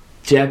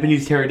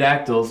 Japanese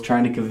pterodactyls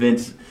trying to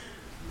convince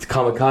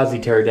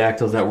kamikaze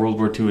pterodactyls that World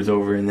War II is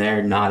over, and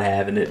they're not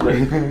having it.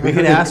 We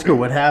could ask her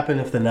what happened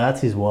if the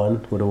Nazis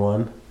would have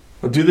won.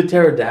 We'll do the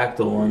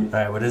pterodactyl one. All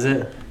right, what is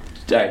it?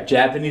 All right,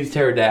 Japanese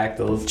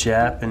pterodactyls.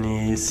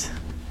 Japanese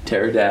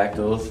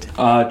Pterodactyls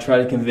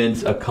try to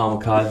convince a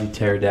kamikaze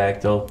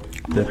pterodactyl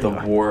that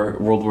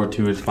World War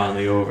II is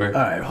finally over.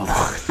 All right, hold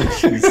on.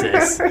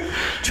 Jesus.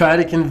 Try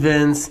to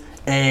convince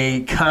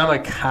a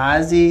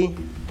kamikaze.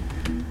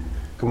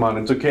 Come on,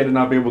 it's okay to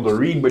not be able to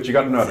read, but you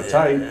got to know how to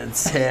type.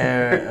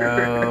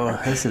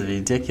 This is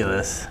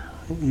ridiculous.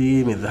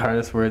 You gave me the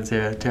hardest words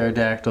here.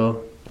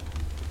 Pterodactyl.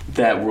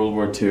 That World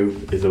War II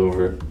is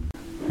over.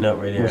 No,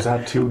 right here. Was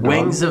that too dumb?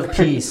 Wings of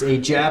Peace. A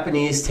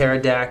Japanese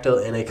pterodactyl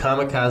and a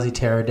kamikaze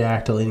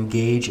pterodactyl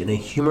engage in a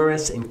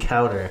humorous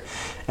encounter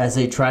as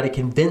they try to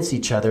convince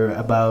each other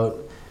about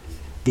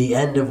the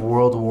end of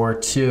World War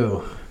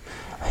II,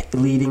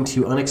 leading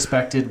to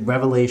unexpected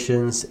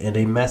revelations and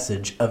a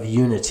message of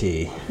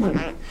unity.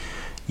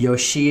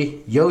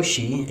 Yoshi,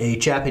 a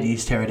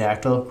Japanese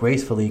pterodactyl,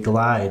 gracefully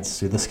glides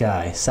through the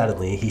sky.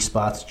 Suddenly, he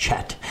spots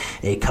Chet,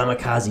 a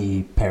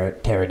kamikaze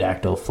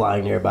pterodactyl,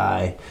 flying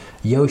nearby.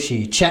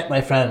 Yoshi, Chet,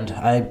 my friend,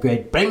 I have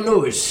great brain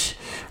news.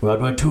 World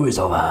War II is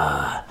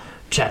over.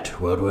 Chet,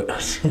 World War...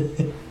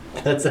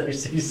 That's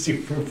actually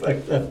super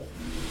fucked up.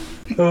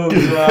 Oh,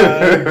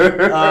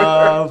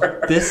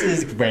 God. This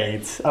is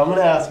great. I'm going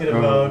to ask it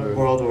about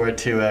World War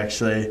II,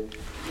 actually.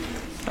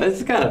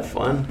 It's kind of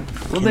fun.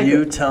 Can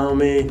you tell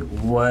me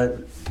what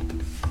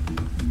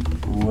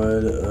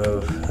would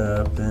have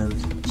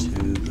happened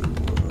to the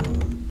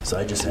world? So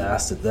I just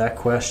asked it that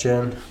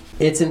question.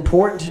 It's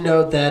important to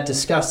note that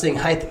discussing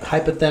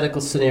hypothetical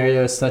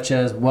scenarios such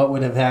as what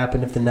would have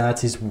happened if the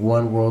Nazis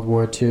won World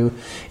War II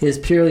is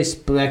purely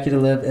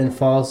speculative and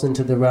falls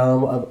into the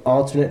realm of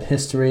alternate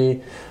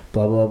history,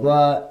 blah, blah,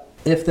 blah.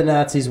 If the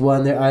Nazis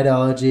won, their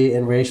ideology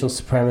and racial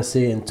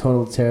supremacy and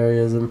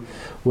totalitarianism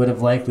would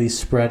have likely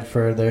spread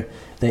further.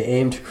 They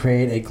aimed to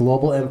create a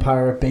global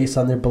empire based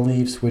on their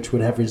beliefs, which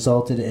would have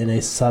resulted in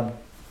a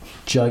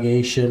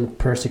subjugation,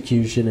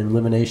 persecution, and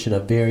elimination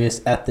of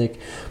various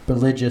ethnic,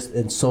 religious,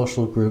 and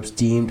social groups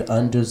deemed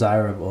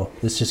undesirable.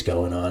 It's just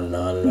going on and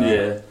on and on.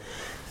 Yeah.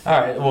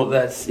 All right. Well,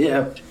 that's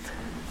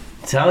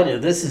I'm telling you,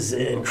 this is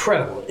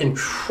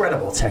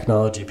incredible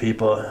technology,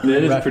 people.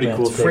 It is pretty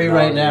cool. It's free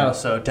right now,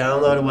 so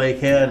download it while you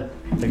can,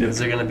 because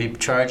they're going to be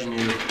charging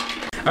you.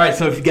 All right,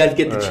 so if you guys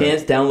get the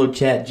chance, download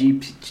Chat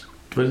GPT.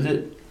 What is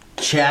it?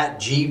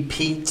 Chat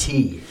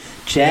GPT.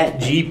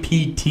 Chat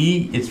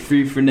GPT is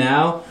free for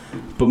now.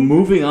 But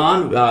moving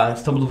on, I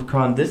stumbled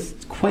upon this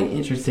quite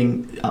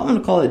interesting, I'm going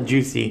to call it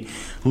juicy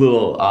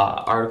little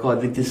article. I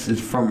think this is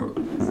from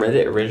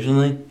Reddit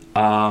originally.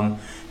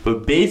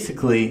 But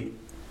basically,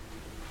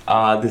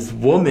 this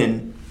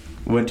woman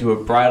went to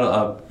a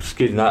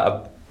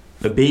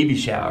baby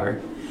shower,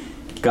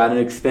 got an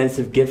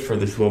expensive gift for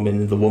this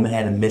woman. The woman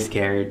had a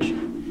miscarriage,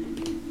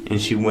 and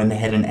she went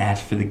ahead and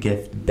asked for the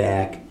gift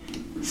back,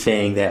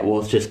 saying that, well,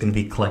 it's just going to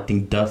be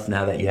collecting dust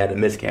now that you had a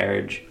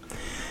miscarriage.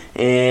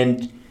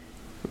 And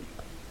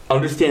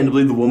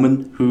understandably, the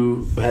woman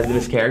who had the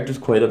miscarriage was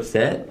quite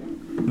upset.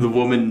 The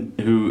woman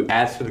who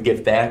asked for the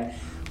gift back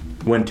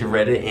went to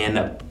Reddit, and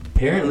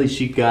apparently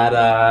she got her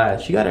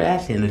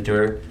ass handed to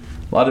her.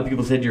 A lot of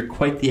people said, you're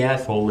quite the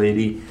asshole,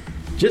 lady.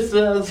 Just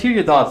let's hear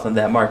your thoughts on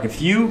that, Mark. If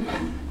you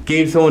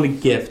gave someone a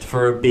gift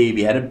for a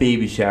baby, had a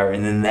baby shower,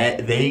 and then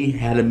they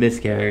had a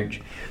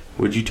miscarriage,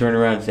 would you turn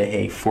around and say,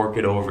 hey, fork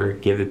it over,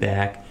 give it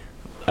back,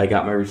 I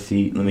got my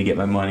receipt, let me get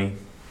my money?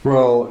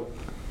 Well,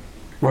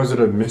 was it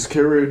a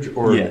miscarriage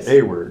or Yes. an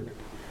A-word?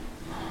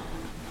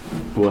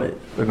 What?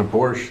 An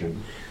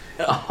abortion.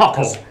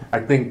 Oh. I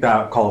think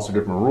that calls for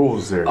different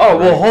rules there. Oh,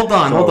 well, right?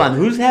 hold on.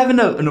 Who's having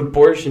an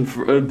abortion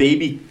for a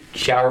baby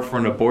shower for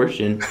an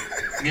abortion?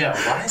 Yeah,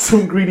 why?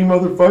 Some greedy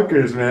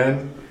motherfuckers,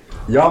 man.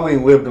 Y'all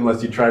ain't lived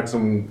unless you tried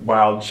some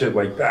wild shit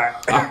like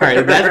that. All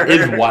right, that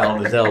is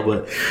wild as hell,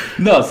 but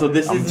no. So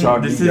this is a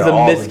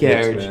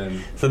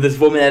miscarriage. So this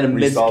woman had a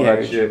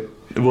miscarriage. That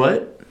shit.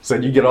 What?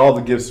 Said you get all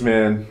the gifts,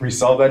 man.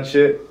 Resolve that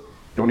shit.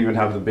 Don't even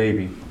have the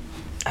baby.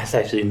 That's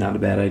actually not a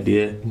bad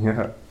idea.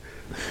 Yeah,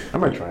 I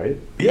might try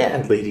it.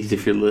 Yeah, ladies,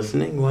 if you're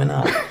listening, why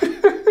not?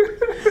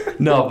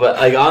 No, but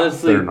like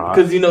honestly,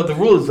 because the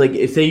rule is like,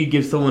 say you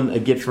give someone a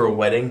gift for a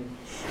wedding,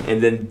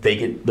 and then they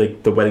get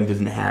like the wedding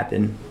doesn't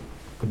happen,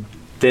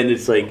 then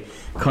it's like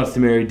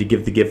customary to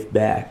give the gift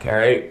back. All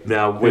right,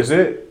 now is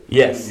it?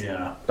 Yes.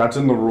 Yeah. That's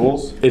in the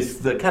rules? It's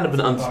the kind of an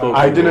unspoken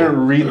I didn't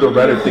rule. read the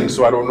Reddit thing,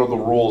 so I don't know the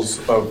rules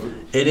of...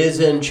 It is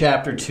in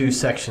Chapter 2,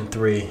 Section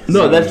 3.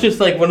 No, that's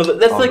just like one of the...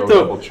 That's like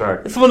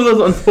the... It's one of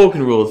those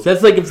unspoken rules.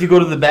 That's like if you go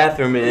to the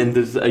bathroom and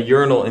there's a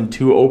urinal and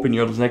two open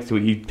urinals next to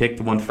it, you pick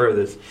the one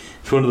furthest.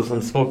 It's one of those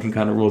unspoken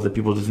kind of rules that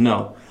people just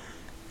know.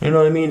 You know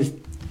what I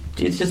mean?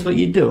 It's just what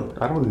you do.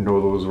 I don't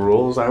know those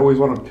rules. I always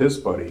want a piss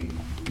buddy.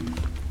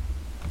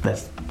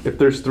 If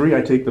there's 3,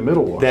 I take the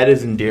middle one. That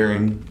is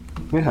endearing.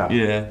 Yeah.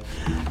 Yeah.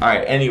 All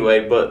right.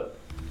 Anyway, but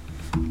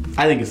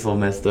I think it's a little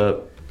messed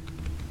up.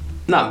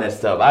 Not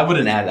messed up. I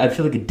wouldn't ask. I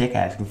feel like a dick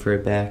asking for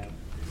it back.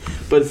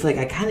 But it's like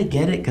I kind of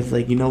get it because,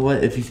 like, you know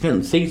what? If you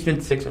spend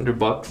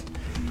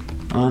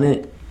 $600 on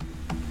it,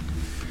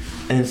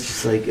 and it's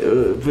just like,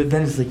 but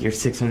then it's like your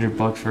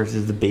 $600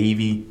 versus the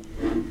baby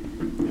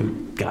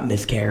who got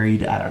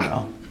miscarried. I don't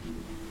know.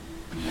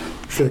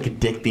 I feel like a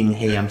dick being,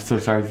 hey, I'm so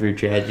sorry for your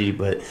tragedy,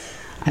 but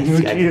I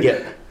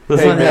get.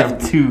 Let's not have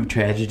 2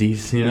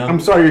 tragedies, you know? I'm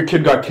sorry your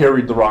kid got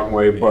carried the wrong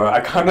way, but I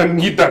kind of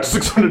need that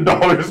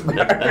 $600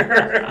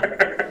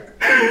 back.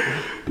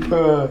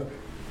 No.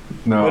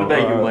 What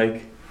about you,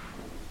 Mike?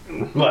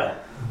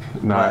 What?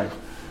 No.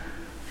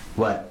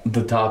 What?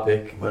 The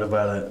topic. What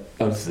about it?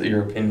 What's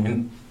your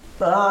opinion?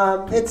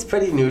 It's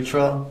pretty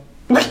neutral.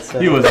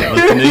 He wasn't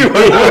listening.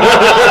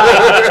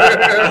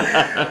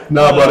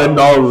 No, but in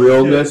all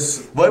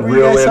realness, What were you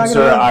real guys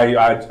talking answer,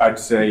 about? I'd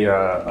say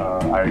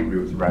I agree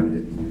with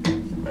Reddit.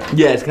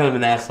 Yeah, it's kind of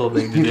an asshole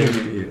thing to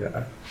do.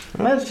 Yeah.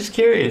 I was just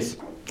curious.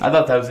 I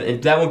thought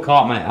that one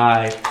caught my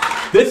eye.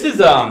 This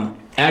is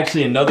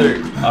actually another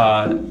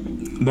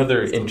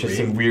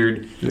interesting,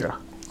 weird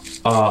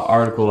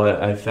article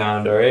I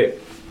found. All right.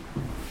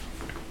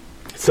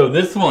 So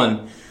this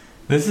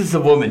is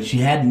a woman. She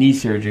had knee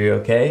surgery.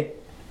 Okay,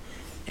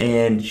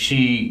 and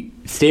she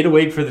stayed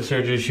awake for the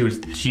surgery. She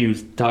was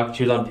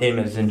on pain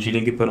medicine. She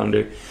didn't get put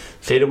under.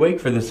 Stayed awake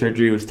for the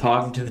surgery. Was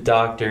talking to the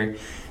doctor.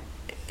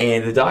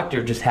 And the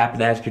doctor just happened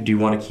to ask her, do you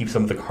want to keep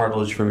some of the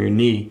cartilage from your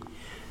knee?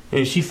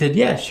 And she said,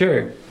 yeah,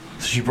 sure.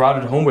 So she brought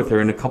it home with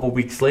her, and a couple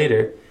weeks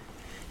later,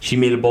 she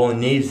made a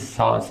bolognese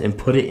sauce and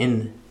put it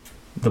in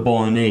the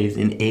bolognese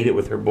and ate it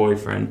with her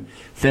boyfriend,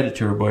 fed it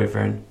to her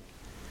boyfriend.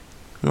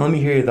 Now, let me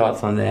hear your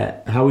thoughts on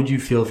that. How would you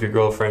feel if your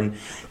girlfriend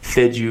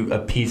fed you a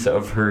piece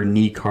of her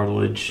knee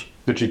cartilage?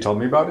 Did she tell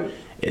me about it?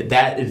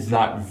 That is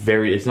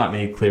it's not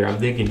made clear. I'm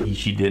thinking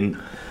she didn't.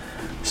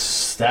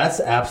 That's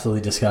absolutely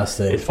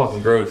disgusting. It's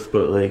fucking gross,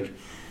 but, like,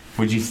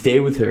 would you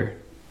stay with her?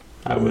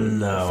 I wouldn't.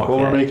 No. Well,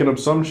 we're making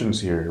assumptions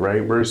here,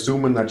 right? We're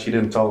assuming that she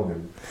didn't tell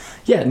him.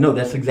 Yeah, no,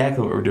 that's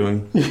exactly what we're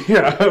doing.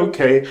 Yeah,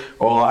 okay.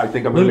 Well, I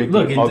think I'm going to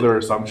make the other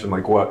assumption,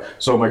 like what?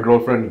 So my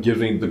girlfriend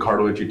gives me the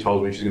cartilage, she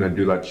tells me she's going to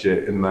do that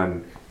shit, and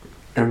then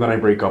I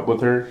break up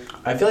with her.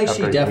 I feel like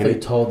she definitely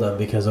told them,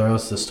 because or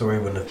else the story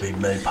wouldn't have been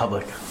made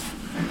public.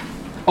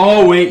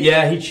 Oh wait,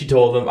 yeah, she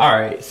told him. All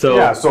right, so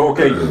yeah, so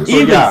okay, so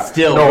even yeah,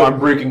 still, no, I'm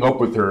breaking up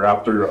with her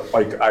after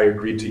like I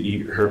agreed to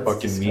eat her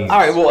fucking meat. All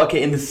right, well,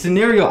 okay. In the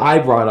scenario I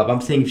brought up, I'm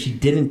saying if she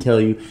didn't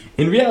tell you,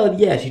 in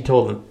reality, yeah, she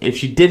told him. If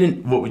she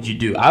didn't, what would you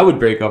do? I would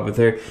break up with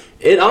her.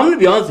 And I'm gonna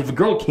be honest. If a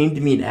girl came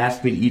to me and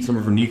asked me to eat some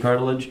of her knee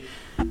cartilage,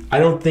 I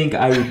don't think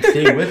I would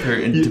stay with her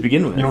to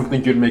begin with. You don't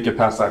think you'd make it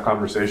past that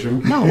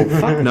conversation? No,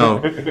 fuck no.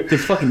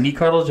 This fucking knee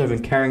cartilage I've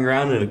been carrying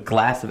around in a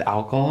glass of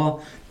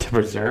alcohol to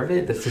preserve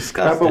it? That's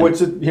disgusting. Yeah, but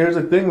here's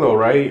the thing though,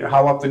 right?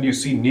 How often do you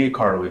see knee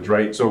cartilage,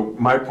 right? So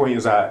my point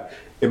is that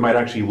it might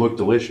actually look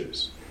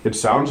delicious. It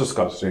sounds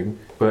disgusting,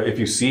 but if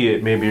you see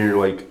it, maybe you're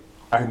like,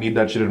 I need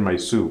that shit in my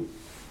soup.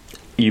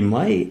 You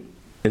might.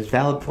 It's a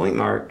valid point,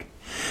 Mark.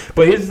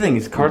 But here's the thing,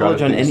 is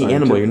cartilage on any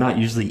animal you're not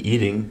usually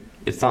eating.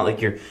 It's not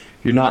like you're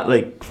not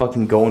like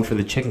fucking going for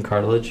the chicken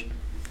cartilage.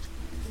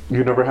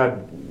 You never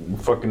had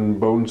fucking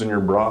bones in your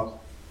broth?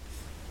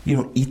 You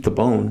don't eat the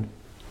bone.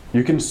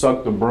 You can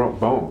suck the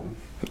bone.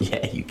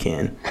 Yeah, you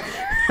can.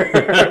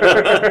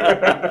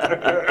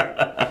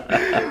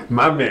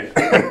 My man.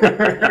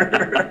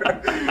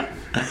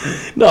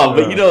 No,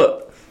 but you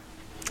know,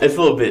 it's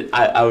a little bit.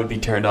 I would be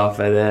turned off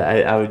by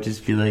that. I would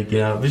just be like, you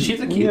know, but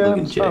she's a cute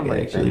looking chick,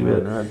 actually.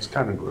 But it's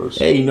kind of gross.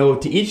 hey, you know,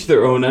 to each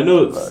their own. I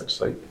know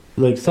it's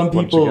like some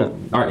people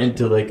are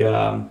into like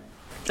I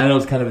know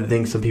it's kind of a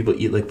thing. Some people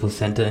eat like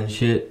placenta and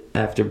shit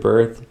after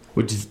birth,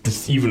 which is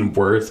just even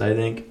worse, I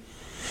think.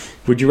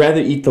 Would you rather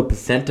eat the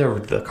placenta or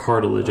the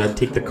cartilage? I'd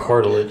take the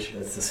cartilage.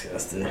 That's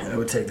disgusting. I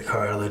would take the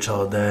cartilage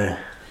all day.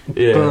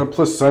 Yeah. The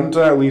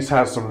placenta at least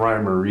has some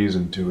rhyme or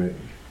reason to it.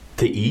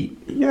 To eat?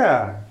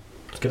 Yeah.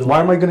 Why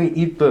am I going to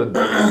eat the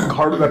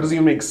cartilage? That doesn't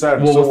even make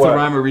sense. Well, what's the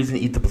rhyme or reason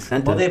to eat the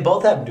placenta? Well, they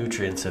both have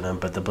nutrients in them,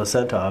 but the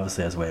placenta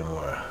obviously has way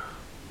more.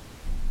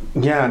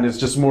 Yeah, and it's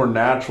just more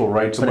natural,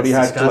 right? Somebody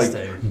had to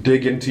like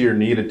dig into your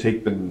knee to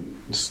take the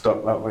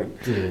stuff out.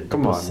 Like, dude,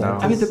 come on now.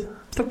 I mean,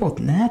 they're both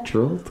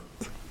natural.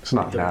 It's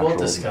not natural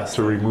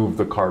to remove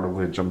the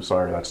cartilage. I'm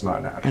sorry, that's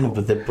not natural. I know,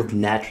 but they both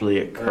naturally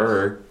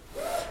occur.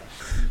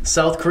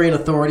 South Korean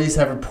authorities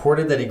have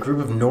reported that a group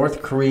of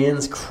North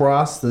Koreans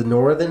crossed the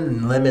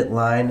northern limit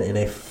line in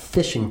a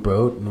fishing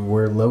boat and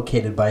were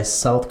located by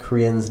South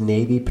Korea's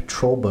Navy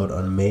patrol boat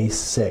on May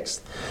 6th.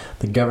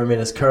 The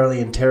government is currently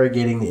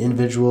interrogating the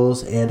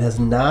individuals and has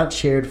not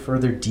shared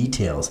further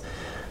details.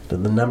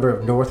 The number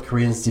of North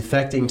Koreans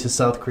defecting to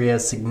South Korea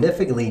has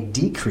significantly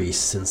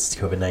decreased since the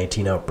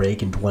COVID-19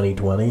 outbreak in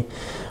 2020,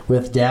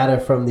 with data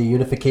from the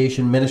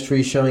Unification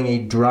Ministry showing a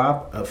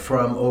drop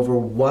from over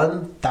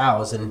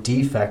 1,000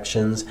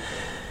 defections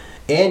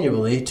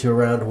annually to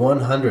around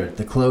 100.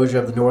 The closure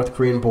of the North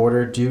Korean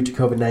border due to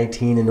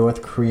COVID-19 and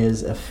North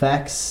Korea's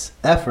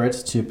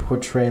efforts to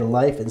portray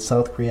life in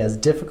South Korea as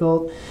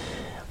difficult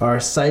are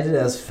cited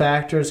as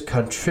factors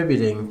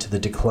contributing to the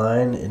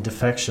decline in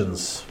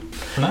defections.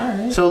 All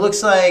right. So it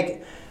looks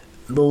like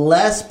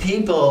less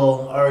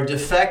people are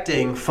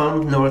defecting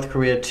from North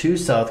Korea to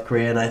South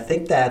Korea, and I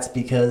think that's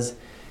because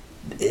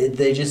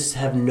they just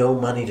have no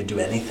money to do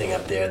anything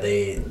up there.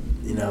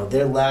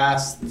 Their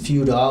last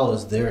few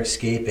dollars, they're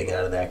escaping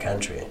out of that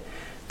country.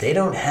 They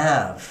don't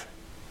have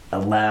a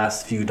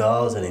last few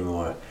dollars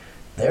anymore.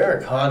 Their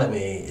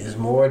economy is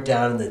more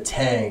down in the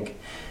tank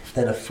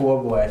than a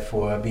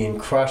 4x4 being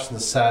crushed on the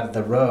side of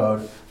the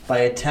road by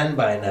a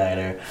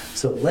 10x9er.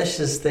 So let's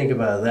just think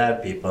about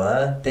that, people,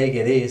 huh? Take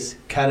it easy,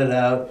 cut it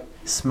out,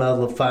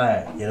 smell the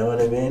fire. You know what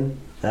I mean?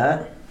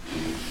 Huh?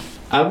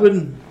 I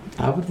would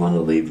want to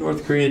leave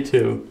North Korea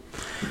too.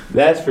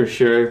 That's for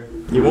sure.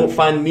 You won't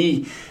find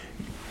me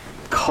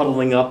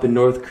cuddling up in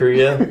North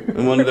Korea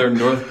in one of their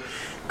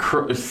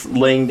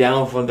laying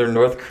down with one of their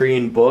North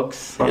Korean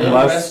books. They'll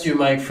arrest you,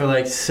 Mike,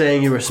 for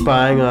saying you were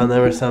spying on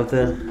them or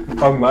something.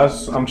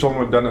 Unless I'm chilling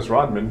with Dennis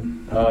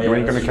Rodman. Oh, yeah, you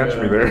ain't gonna catch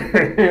me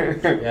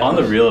there. Yeah, On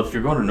the real, if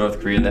you're going to North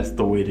Korea, that's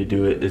the way to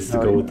do it, is to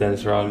go with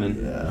Dennis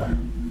Rodman. Yeah.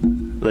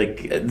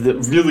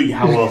 Really,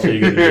 how else are you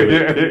going to do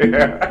it?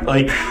 Yeah.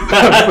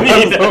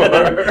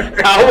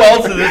 How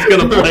else is this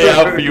going to play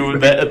out for you?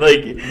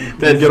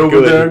 That's Get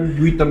over good. there,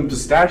 you eat them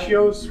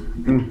pistachios.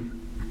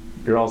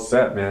 You're all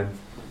set, man.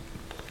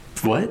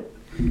 What?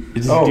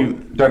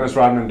 Dennis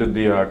Rodman did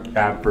the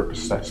ad for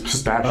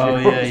pistachios. Oh,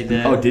 yeah, he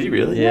did. Oh, did he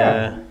really?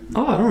 Yeah.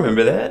 Oh, I don't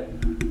remember that.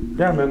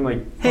 Yeah,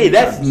 man, Hey,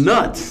 that's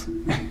nuts.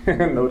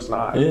 No, it's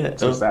not. Yeah.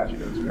 It's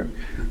pistachios, man.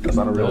 That's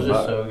not a real Those are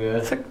nut. so good.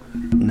 It's like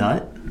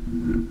nut?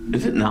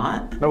 Is it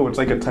not? No, it's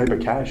like a type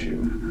of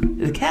cashew.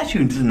 The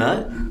cashew is a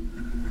nut.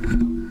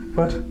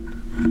 What?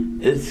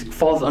 It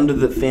falls under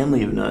the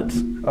family of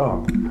nuts.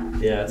 Oh,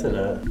 Yeah, it's a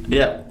nut.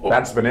 Yeah.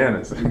 that's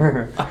bananas.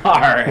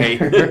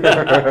 Alright.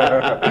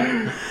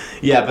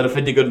 Yeah, but if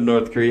I did go to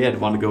North Korea, I'd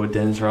want to go with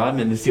Dennis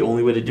Rodman. It's the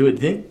only way to do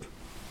it.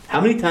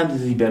 How many times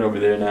has he been over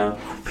there now?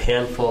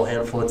 Handful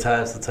of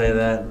times, I'll tell you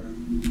that.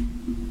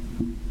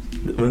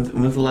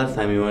 When's the last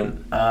time he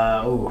went?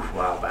 A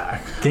while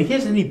back. Think he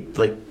has any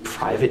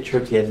private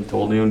trips he hasn't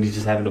told anyone? He's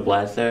just having a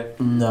blast there.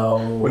 No.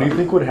 What do you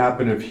think would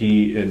happen if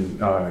he and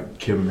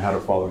Kim had a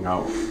falling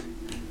out?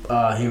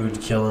 He would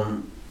kill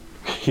him.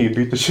 He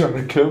beat the shit out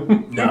of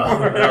Kim?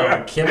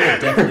 No. Kim would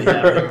definitely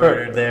have him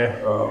murdered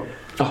there.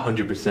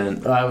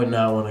 100%. I would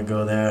not want to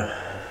go there.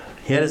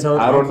 He had his own.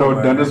 I don't know.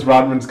 murder. Dennis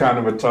Rodman's kind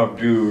of a tough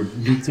dude.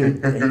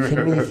 Dude, are you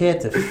kidding me? You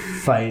can't have to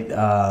fight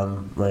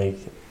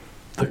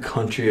The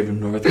country of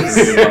North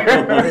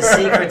Korea. the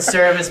Secret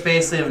Service,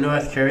 basically, of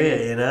North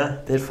Korea. You know,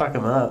 they'd fuck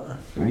him up.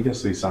 I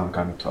guess they sound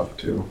kind of tough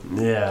too.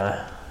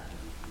 Yeah.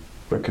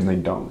 But can they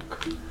dunk?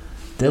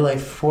 They're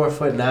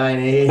 4'9",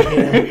 8.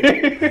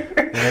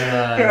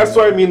 That's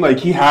what I mean.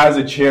 He has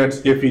a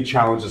chance if he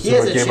challenges He him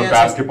has a a game of chance.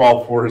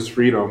 basketball for his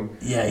freedom.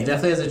 Yeah, he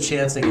definitely has a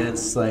chance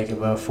against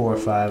about 4 or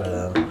 5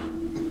 of them.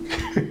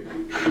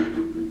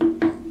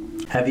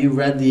 Have you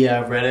read the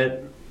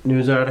Reddit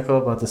news article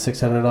about the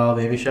 $600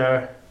 baby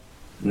shower?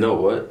 No,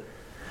 what?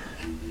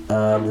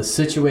 The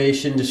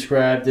situation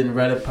described in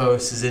Reddit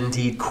posts is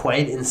indeed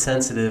quite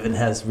insensitive and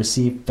has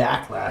received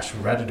backlash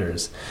from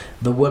Redditors.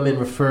 The woman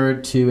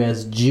referred to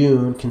as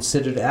June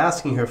considered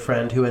asking her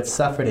friend who had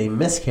suffered a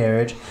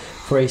miscarriage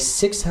for a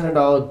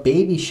 $600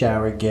 baby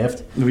shower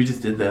gift. We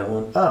just did that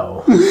one.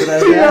 Oh, but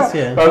I was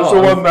asking. That's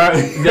the one that.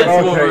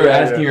 That's the one we were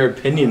asking your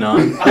opinion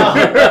on.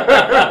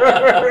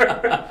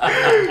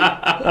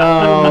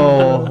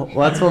 Oh,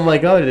 well, that's what I'm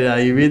like,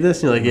 you read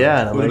this? And you're like,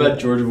 yeah. And I'm What like, about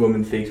Georgia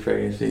woman fakes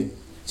pregnancy?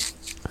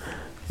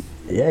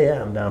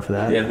 Yeah, I'm down for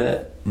that. You have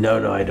that?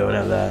 No, I don't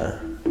have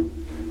that.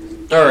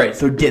 All right,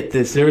 so get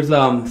this. There was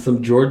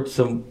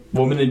some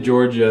woman in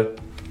Georgia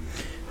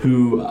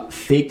who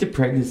faked a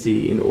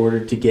pregnancy in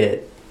order to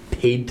get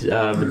paid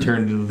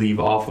maternity leave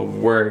off of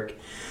work.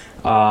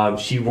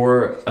 She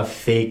wore a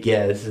fake.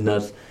 Yeah, this is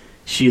nuts.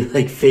 She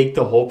faked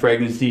the whole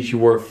pregnancy. She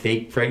wore a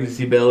fake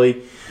pregnancy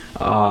belly.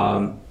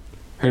 Her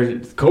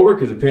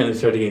coworkers apparently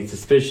started getting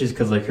suspicious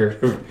because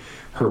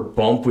her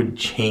bump would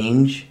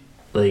change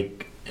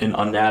in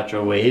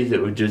unnatural ways.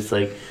 It would just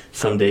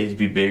some days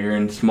be bigger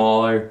and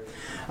smaller.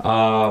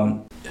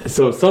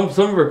 So some of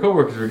her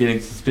coworkers were getting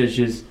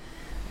suspicious.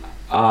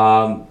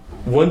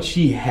 Once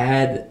she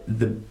had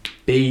the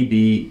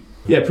baby,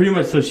 yeah, pretty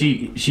much. So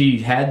she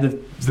had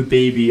the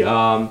baby.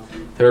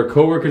 Her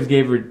coworkers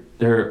gave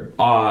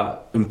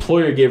her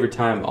employer gave her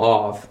time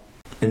off,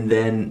 and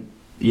then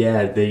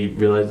they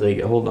realized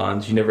hold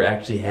on, she never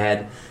actually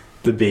had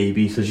the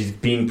baby, so she's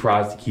being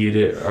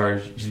prosecuted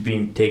or she's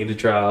being taken to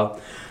trial.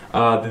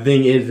 The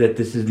thing is that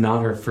this is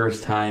not her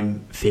first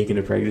time faking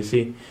a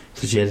pregnancy,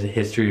 so she has a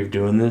history of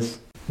doing this.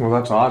 Well,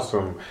 that's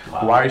awesome.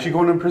 Why is she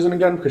going to prison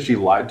again? Because she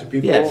lied to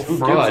people? Yeah, it's Who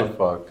fraud. gives a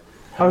fuck?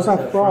 How's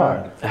that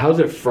fraud? How's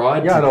it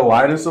fraud? Yeah, to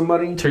lie to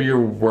somebody? To your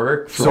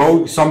work?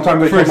 So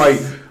sometimes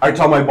I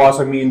tell my boss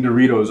I'm eating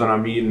Doritos and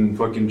I'm eating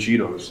fucking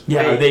Cheetos.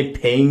 Yeah, are they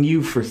paying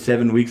you for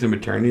 7 weeks of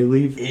maternity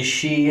leave? Is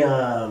she,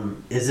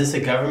 is this a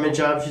government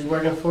job she's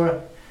working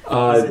for?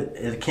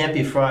 It can't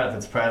be fraud if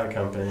it's a private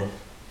company.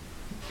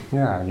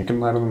 Yeah, you can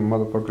lie to them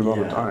motherfuckers all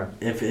the time.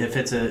 If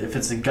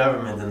it's a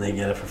government, then they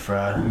get it for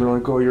fraud. They're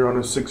like, oh, you're on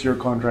a 6-year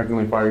contract and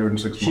they fire you in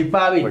 6 months. She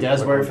probably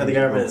does work for the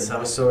government of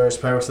some sort. She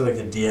probably works for like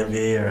the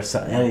DMV or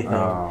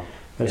anything.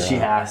 But she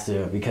has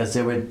to, because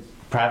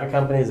private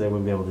companies, they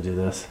wouldn't be able to do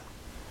this.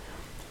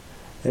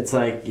 It's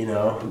like, you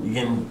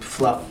can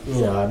fluff,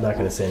 I'm not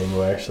going to say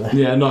anymore,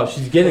 actually. Yeah, no,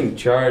 she's getting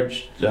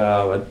charged.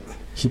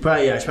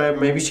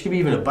 Maybe she could be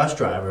even a bus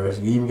driver.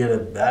 You even get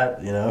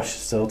she's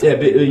still. Yeah,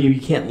 but you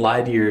can't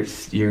lie to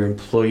your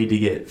employee to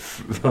get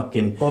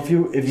fucking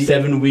if you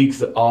 7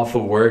 weeks off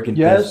of work and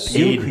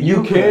paid.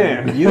 You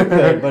can. You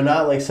could, but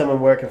not like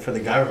someone working for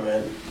the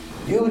government.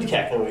 You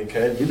technically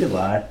could. You could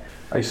lie.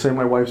 I say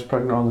my wife's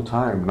pregnant all the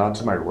time, not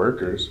to my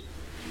workers.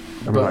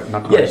 Not to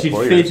my she's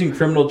employers. facing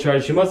criminal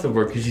charges. She must have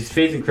worked because she's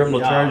facing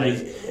criminal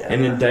charges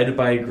and indicted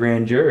by a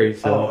grand jury.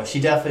 So. She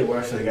definitely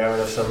works for the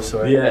government of some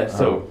sort. Yeah,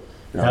 so.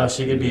 Now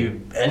she could be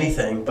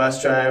anything: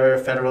 bus driver,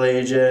 federal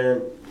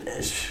agent,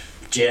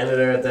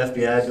 janitor at the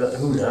FBI.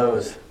 Who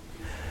knows?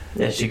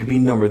 Yeah, she could be a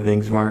number of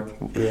things, Mark.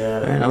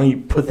 Yeah. And I mean, you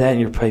put that in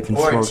your pipe and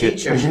or smoke it. Or a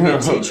teacher. She could be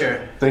a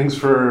teacher. Thanks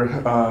for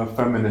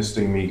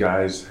feministing me,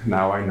 guys.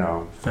 Now I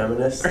know.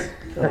 Feminist?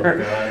 Oh,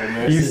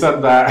 God. You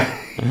said that.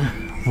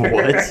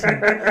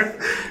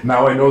 What?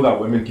 Now I know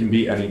that women can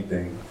be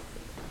anything.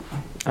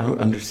 I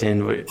don't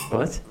understand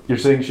what? You're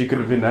saying she could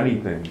have been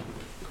anything.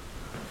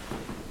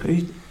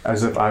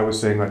 As if I was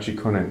saying that she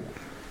couldn't.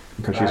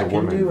 Because she's a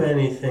woman. I can do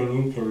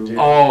anything you can do.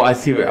 Oh, I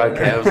see.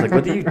 Okay, I was like,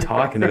 what are you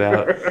talking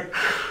about?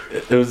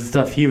 It was the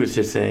stuff he was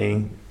just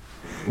saying.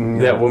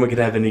 That woman could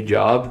have any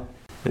job.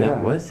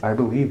 What? I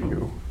believe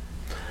you.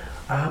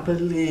 I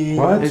believe.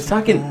 What? He's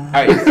talking.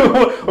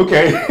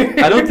 Okay.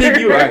 I don't think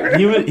you are.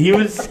 He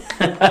was.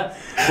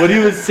 What he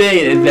was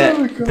saying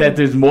is that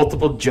there's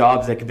multiple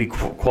jobs that could be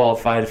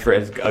qualified for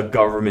as a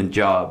government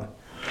job.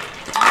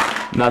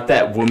 Not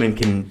that women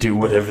can do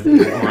whatever they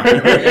want.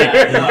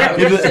 I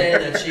was just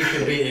saying that she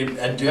could be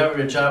a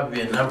government job would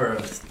be a number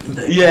of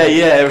things.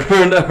 Yeah.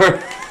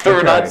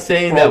 We're not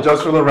saying that.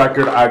 Just for the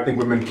record, I think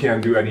women can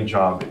do any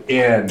job,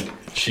 and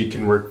she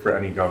can work for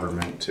any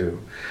government too.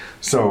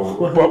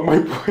 So, but my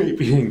point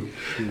being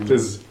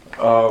is,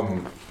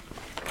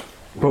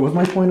 what was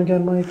my point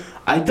again, Mike?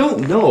 I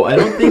don't know. I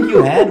don't think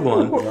you had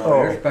one.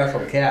 You're a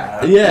special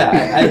cat.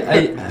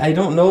 Yeah, I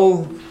don't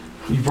know.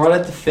 You brought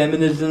up the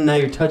feminism, now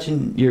you're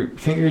touching your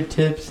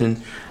fingertips,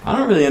 and I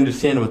don't really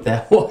understand what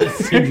that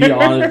was, to be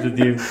honest with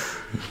you.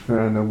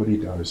 Nobody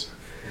does.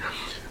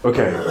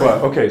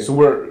 Okay, so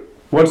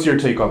what's your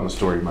take on the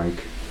story,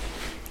 Mike?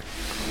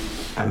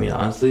 I mean,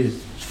 honestly,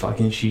 it's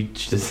fucking, she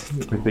just...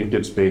 I think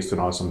it's based on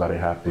awesome that it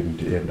happened,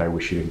 and I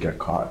wish she didn't get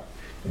caught,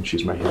 and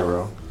she's my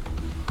hero.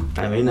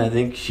 I mean, I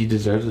think she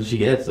deserves what she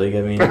gets, like,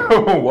 I mean...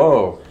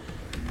 Whoa.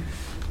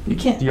 You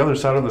can't... The other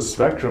side of the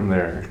spectrum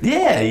there.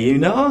 Yeah,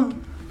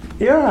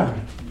 Yeah.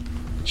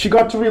 She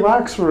got to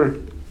relax for a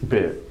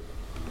bit.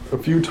 A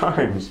few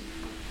times.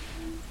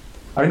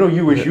 I know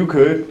you wish you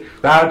could.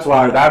 That's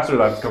where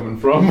that's coming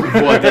from.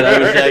 What, that I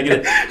wish I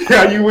could...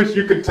 Yeah, you wish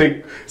you could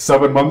take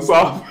 7 months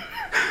off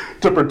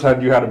to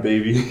pretend you had a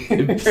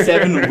baby.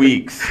 7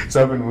 weeks.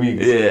 7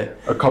 weeks. Yeah.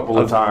 A couple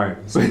of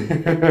times. I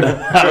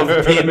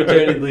was paid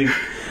maternity leave.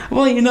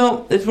 Well,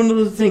 it's one of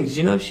those things.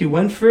 She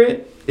went for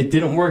it. It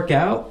didn't work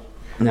out.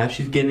 Now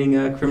she's getting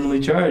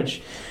criminally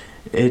charged.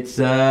 It's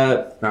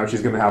now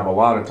she's gonna have a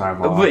lot of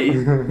time off. But,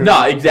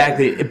 no,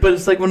 exactly. But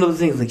it's like one of those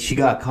things. Like she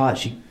got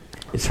caught.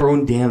 It's her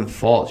own damn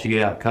fault. She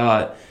got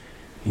caught.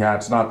 Yeah,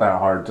 it's not that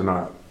hard to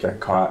not get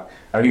caught.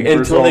 I mean,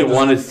 until they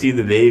want to see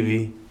the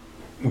baby.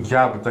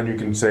 Yeah, but then you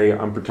can say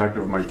I'm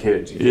protective of my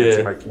kids.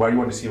 Why do you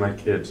want to see my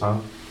kids, huh?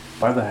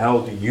 Why the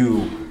hell do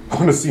you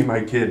want to see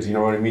my kids? You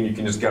know what I mean? You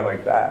can just get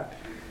like that.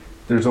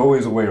 There's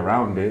always a way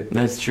around it.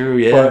 That's true,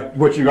 yeah. But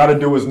what you gotta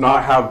do is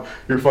not have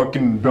your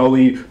fucking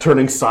belly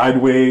turning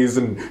sideways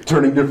and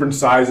turning different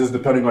sizes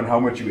depending on how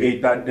much you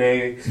ate that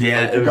day.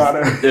 Yeah,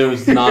 it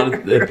was not,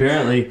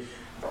 apparently,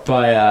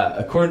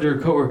 according to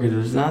her coworker, it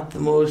was not the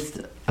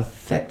most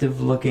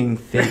effective looking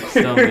fake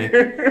stomach.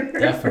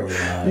 Definitely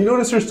not. You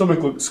notice her stomach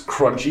looks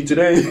crunchy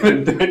today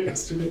than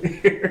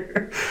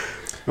yesterday?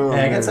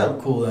 I got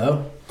something cool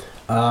though.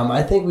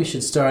 I think we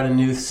should start a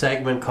new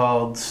segment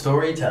called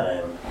Story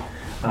Time.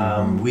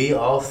 We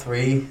all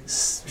three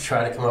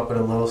try to come up with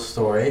a little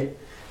story,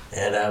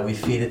 and we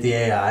feed it the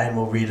AI, and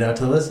we'll read it out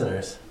to the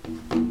listeners.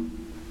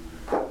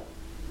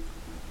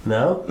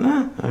 No?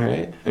 Nah, all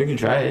right. We can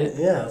try it.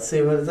 Yeah, let's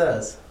see what it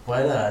does.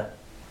 Why not?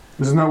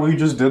 Isn't that what you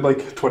just did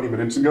like 20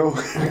 minutes ago?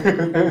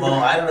 Well,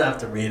 I don't have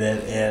to read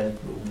it, and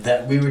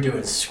that we were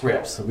doing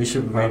scripts, so we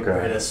should write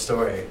a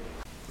story.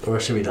 Or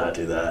should we not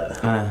do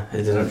that?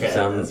 It doesn't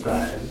sound... That's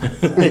fine.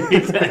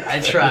 I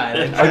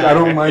tried. I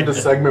don't mind the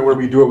segment where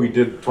we do what we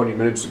did 20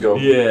 minutes ago.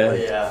 Yeah.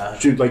 Yeah.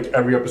 Should like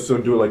every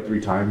episode do it like 3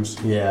 times.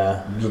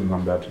 Yeah. It doesn't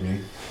sound bad to me.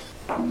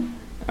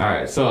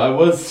 Alright, so I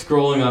was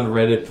scrolling on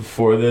Reddit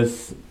before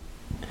this,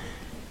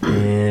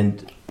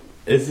 and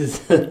this is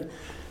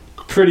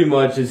pretty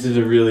much, this is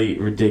a really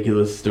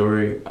ridiculous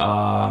story. It's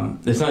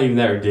not even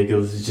that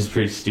ridiculous, it's just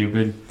pretty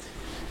stupid.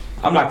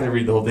 I'm not going to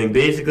read the whole thing.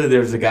 Basically,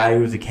 there was a guy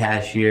who was a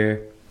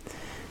cashier,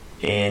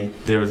 and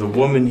there was a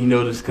woman he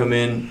noticed come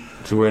in.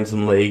 She's wearing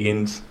some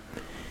leggings.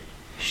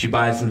 She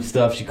buys some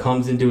stuff. She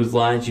comes into his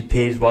line. She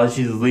pays. While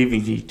she's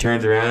leaving, she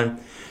turns around.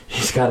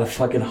 She's got a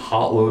fucking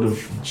hot load of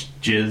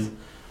jizz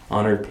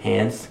on her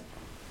pants,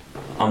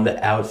 on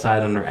the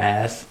outside on her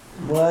ass.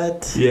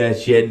 What? Yeah,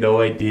 she had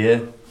no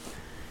idea.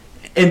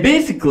 And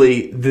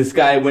basically, this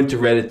guy went to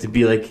Reddit to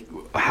be like,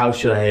 how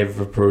should I have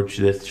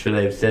approached this? Should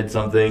I have said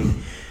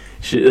something?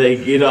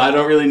 I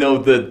don't really know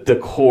the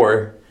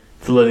core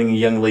to letting a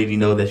young lady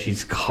know that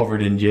she's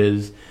covered in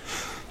jizz.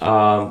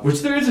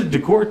 Which there is a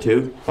decor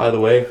to, by the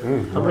way.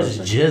 How much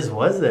jizz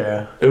was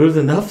there? It was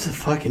enough to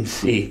fucking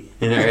see,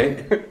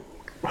 alright?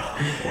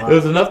 Wow. It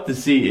was enough to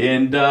see,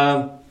 and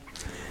I'm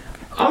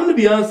gonna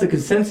be honest, the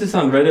consensus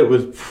on Reddit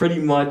was pretty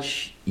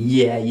much,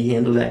 yeah, you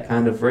handle that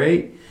kind of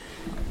right.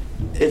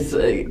 It's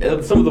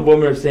some of the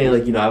women are saying,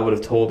 like, I would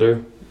have told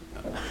her.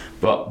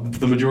 But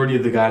the majority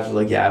of the guys were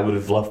like, yeah, I would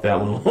have left that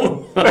one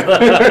alone.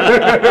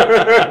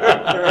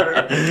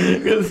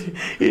 Because,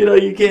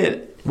 you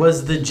can't.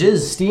 Was the jizz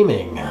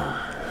steaming?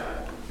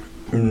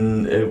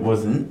 It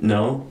wasn't,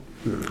 no.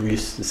 You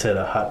said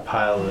a hot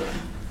pile of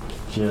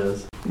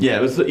jizz. Yeah,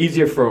 it was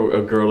easier for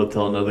a girl to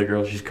tell another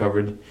girl she's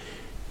covered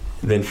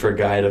than for a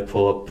guy to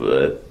pull up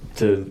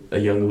to a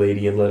young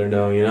lady and let her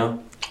know,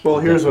 Well,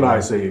 here's what I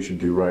say you should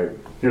do, right?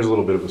 Here's a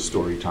little bit of a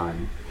story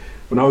time.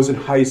 When I was in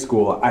high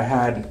school, I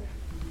had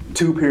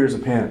 2 pairs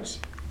of pants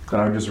that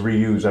I would just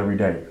reuse every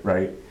day,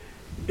 right?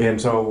 And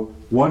so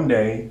one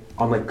day,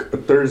 on like a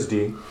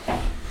Thursday,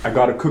 I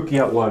got a cookie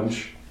at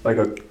lunch, like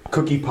a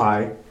cookie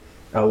pie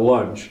at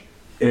lunch,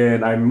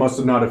 and I must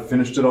have not have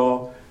finished it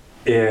all,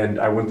 and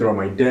I went throughout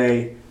my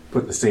day,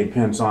 put the same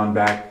pants on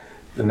back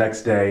the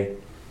next day,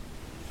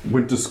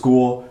 went to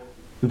school.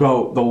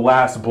 About the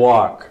last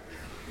block,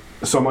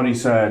 somebody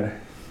said,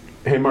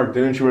 hey Mark,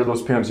 didn't you wear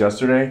those pants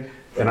yesterday?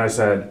 And I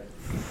said,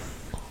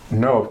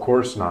 no, of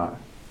course not.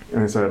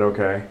 And I said,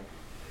 okay.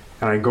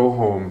 And I go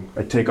home,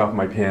 I take off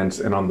my pants,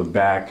 and on the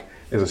back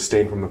is a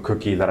stain from the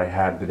cookie that I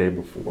had the day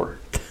before.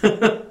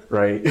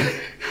 Right?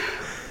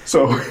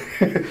 So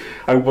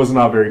I was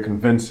not very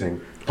convincing.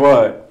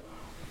 But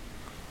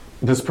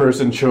this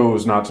person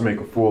chose not to make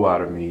a fool out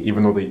of me,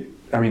 even though they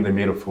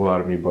made a fool out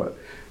of me, but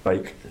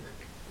like,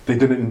 they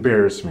didn't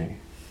embarrass me.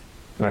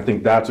 And I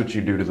think that's what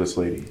you do to this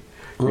lady.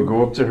 You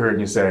go up to her and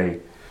you say,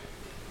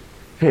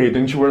 hey,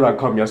 didn't you wear that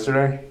cum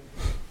yesterday?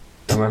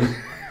 And then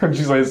and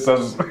she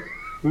says,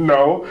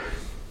 no.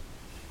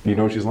 You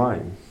know she's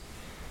lying.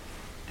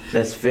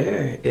 That's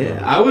fair.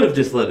 Yeah, I would have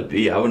just let it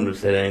be. I wouldn't have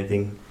said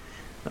anything.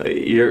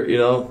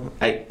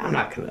 I'm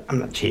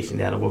not chasing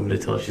down a woman to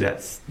tell her she's got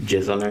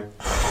jizz on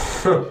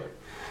her.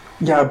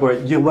 Yeah,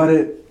 but you let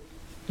it.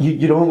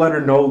 You don't let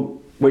her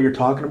know what you're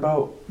talking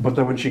about. But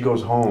then when she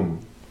goes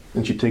home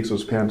and she takes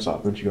those pants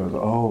off, and she goes,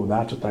 "Oh,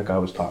 that's what that guy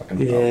was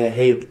talking about." Yeah,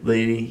 hey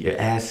lady, your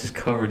ass is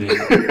covered in.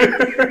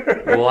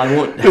 Well, I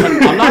won't.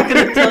 I'm not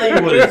gonna tell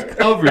you what it's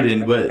covered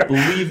in, but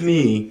believe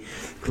me,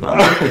 I'm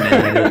looking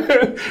at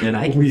it, and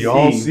I can see. We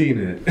all seen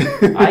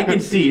it. I can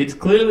see it's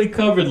clearly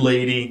covered,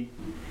 lady.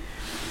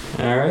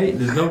 All right,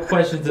 there's no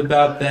questions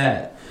about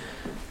that.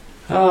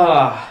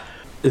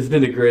 It's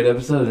been a great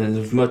episode, and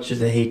as much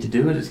as I hate to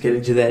do it, it's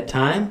getting to that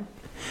time.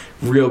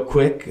 Real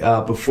quick,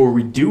 before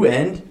we do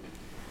end,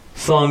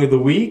 song of the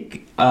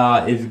week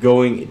is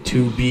going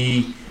to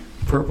be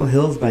Purple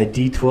Hills by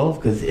D12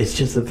 because it's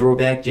just a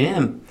throwback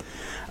jam.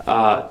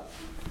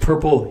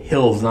 Purple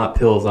Hills, not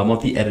pills. I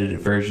want the edited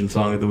version.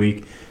 Song of the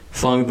week.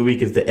 Song of the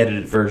week is the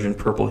edited version.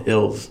 Purple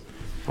Hills.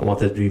 I want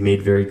that to be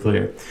made very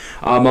clear.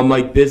 I'm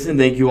Mike Bisson.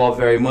 Thank you all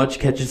very much.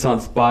 Catch us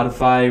on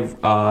Spotify.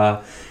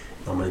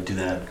 I'm going to do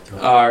that.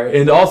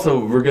 And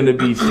also, we're going to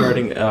be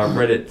starting a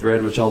Reddit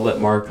thread, which I'll let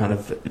Mark kind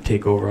of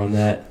take over on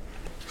that.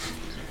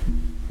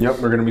 Yep,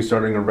 we're going to be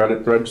starting a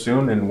Reddit thread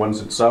soon, and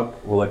once it's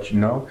up, we'll let you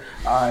know.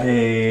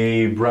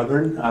 Hey,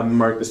 brethren, I'm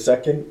Mark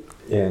II,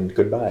 and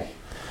goodbye.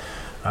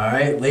 All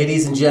right,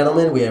 ladies and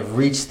gentlemen, we have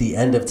reached the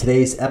end of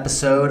today's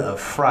episode of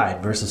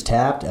Fried vs.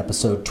 Tapped,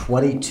 episode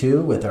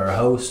 22, with our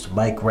host,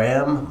 Mike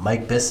Graham,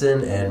 Mike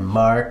Bisson, and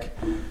Mark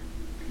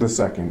the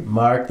second.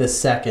 Mark the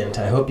Second.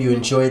 I hope you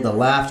enjoyed the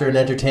laughter and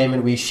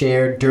entertainment we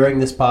shared during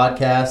this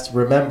podcast.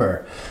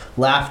 Remember,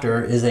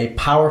 laughter is a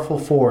powerful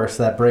force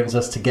that brings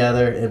us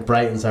together and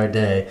brightens our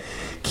day.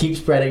 Keep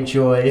spreading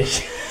joy.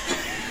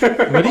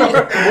 What is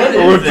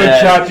What's the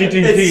that? Chat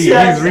GPT? It's He's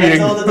Chat. I reading.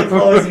 told it to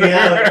close me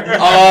out.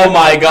 Oh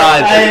my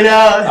God! I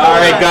know. All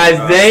right, guys,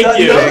 thank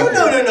you. No.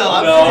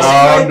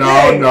 I'm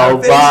finishing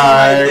my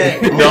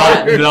thing.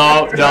 bye.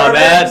 No,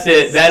 that's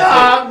it. That's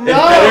Stop, it. no.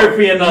 It's better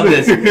for you on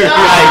this.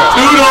 Guys,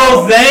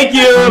 toodles. Thank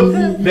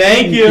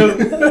you.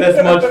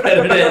 That's much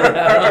better than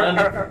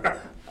that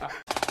one.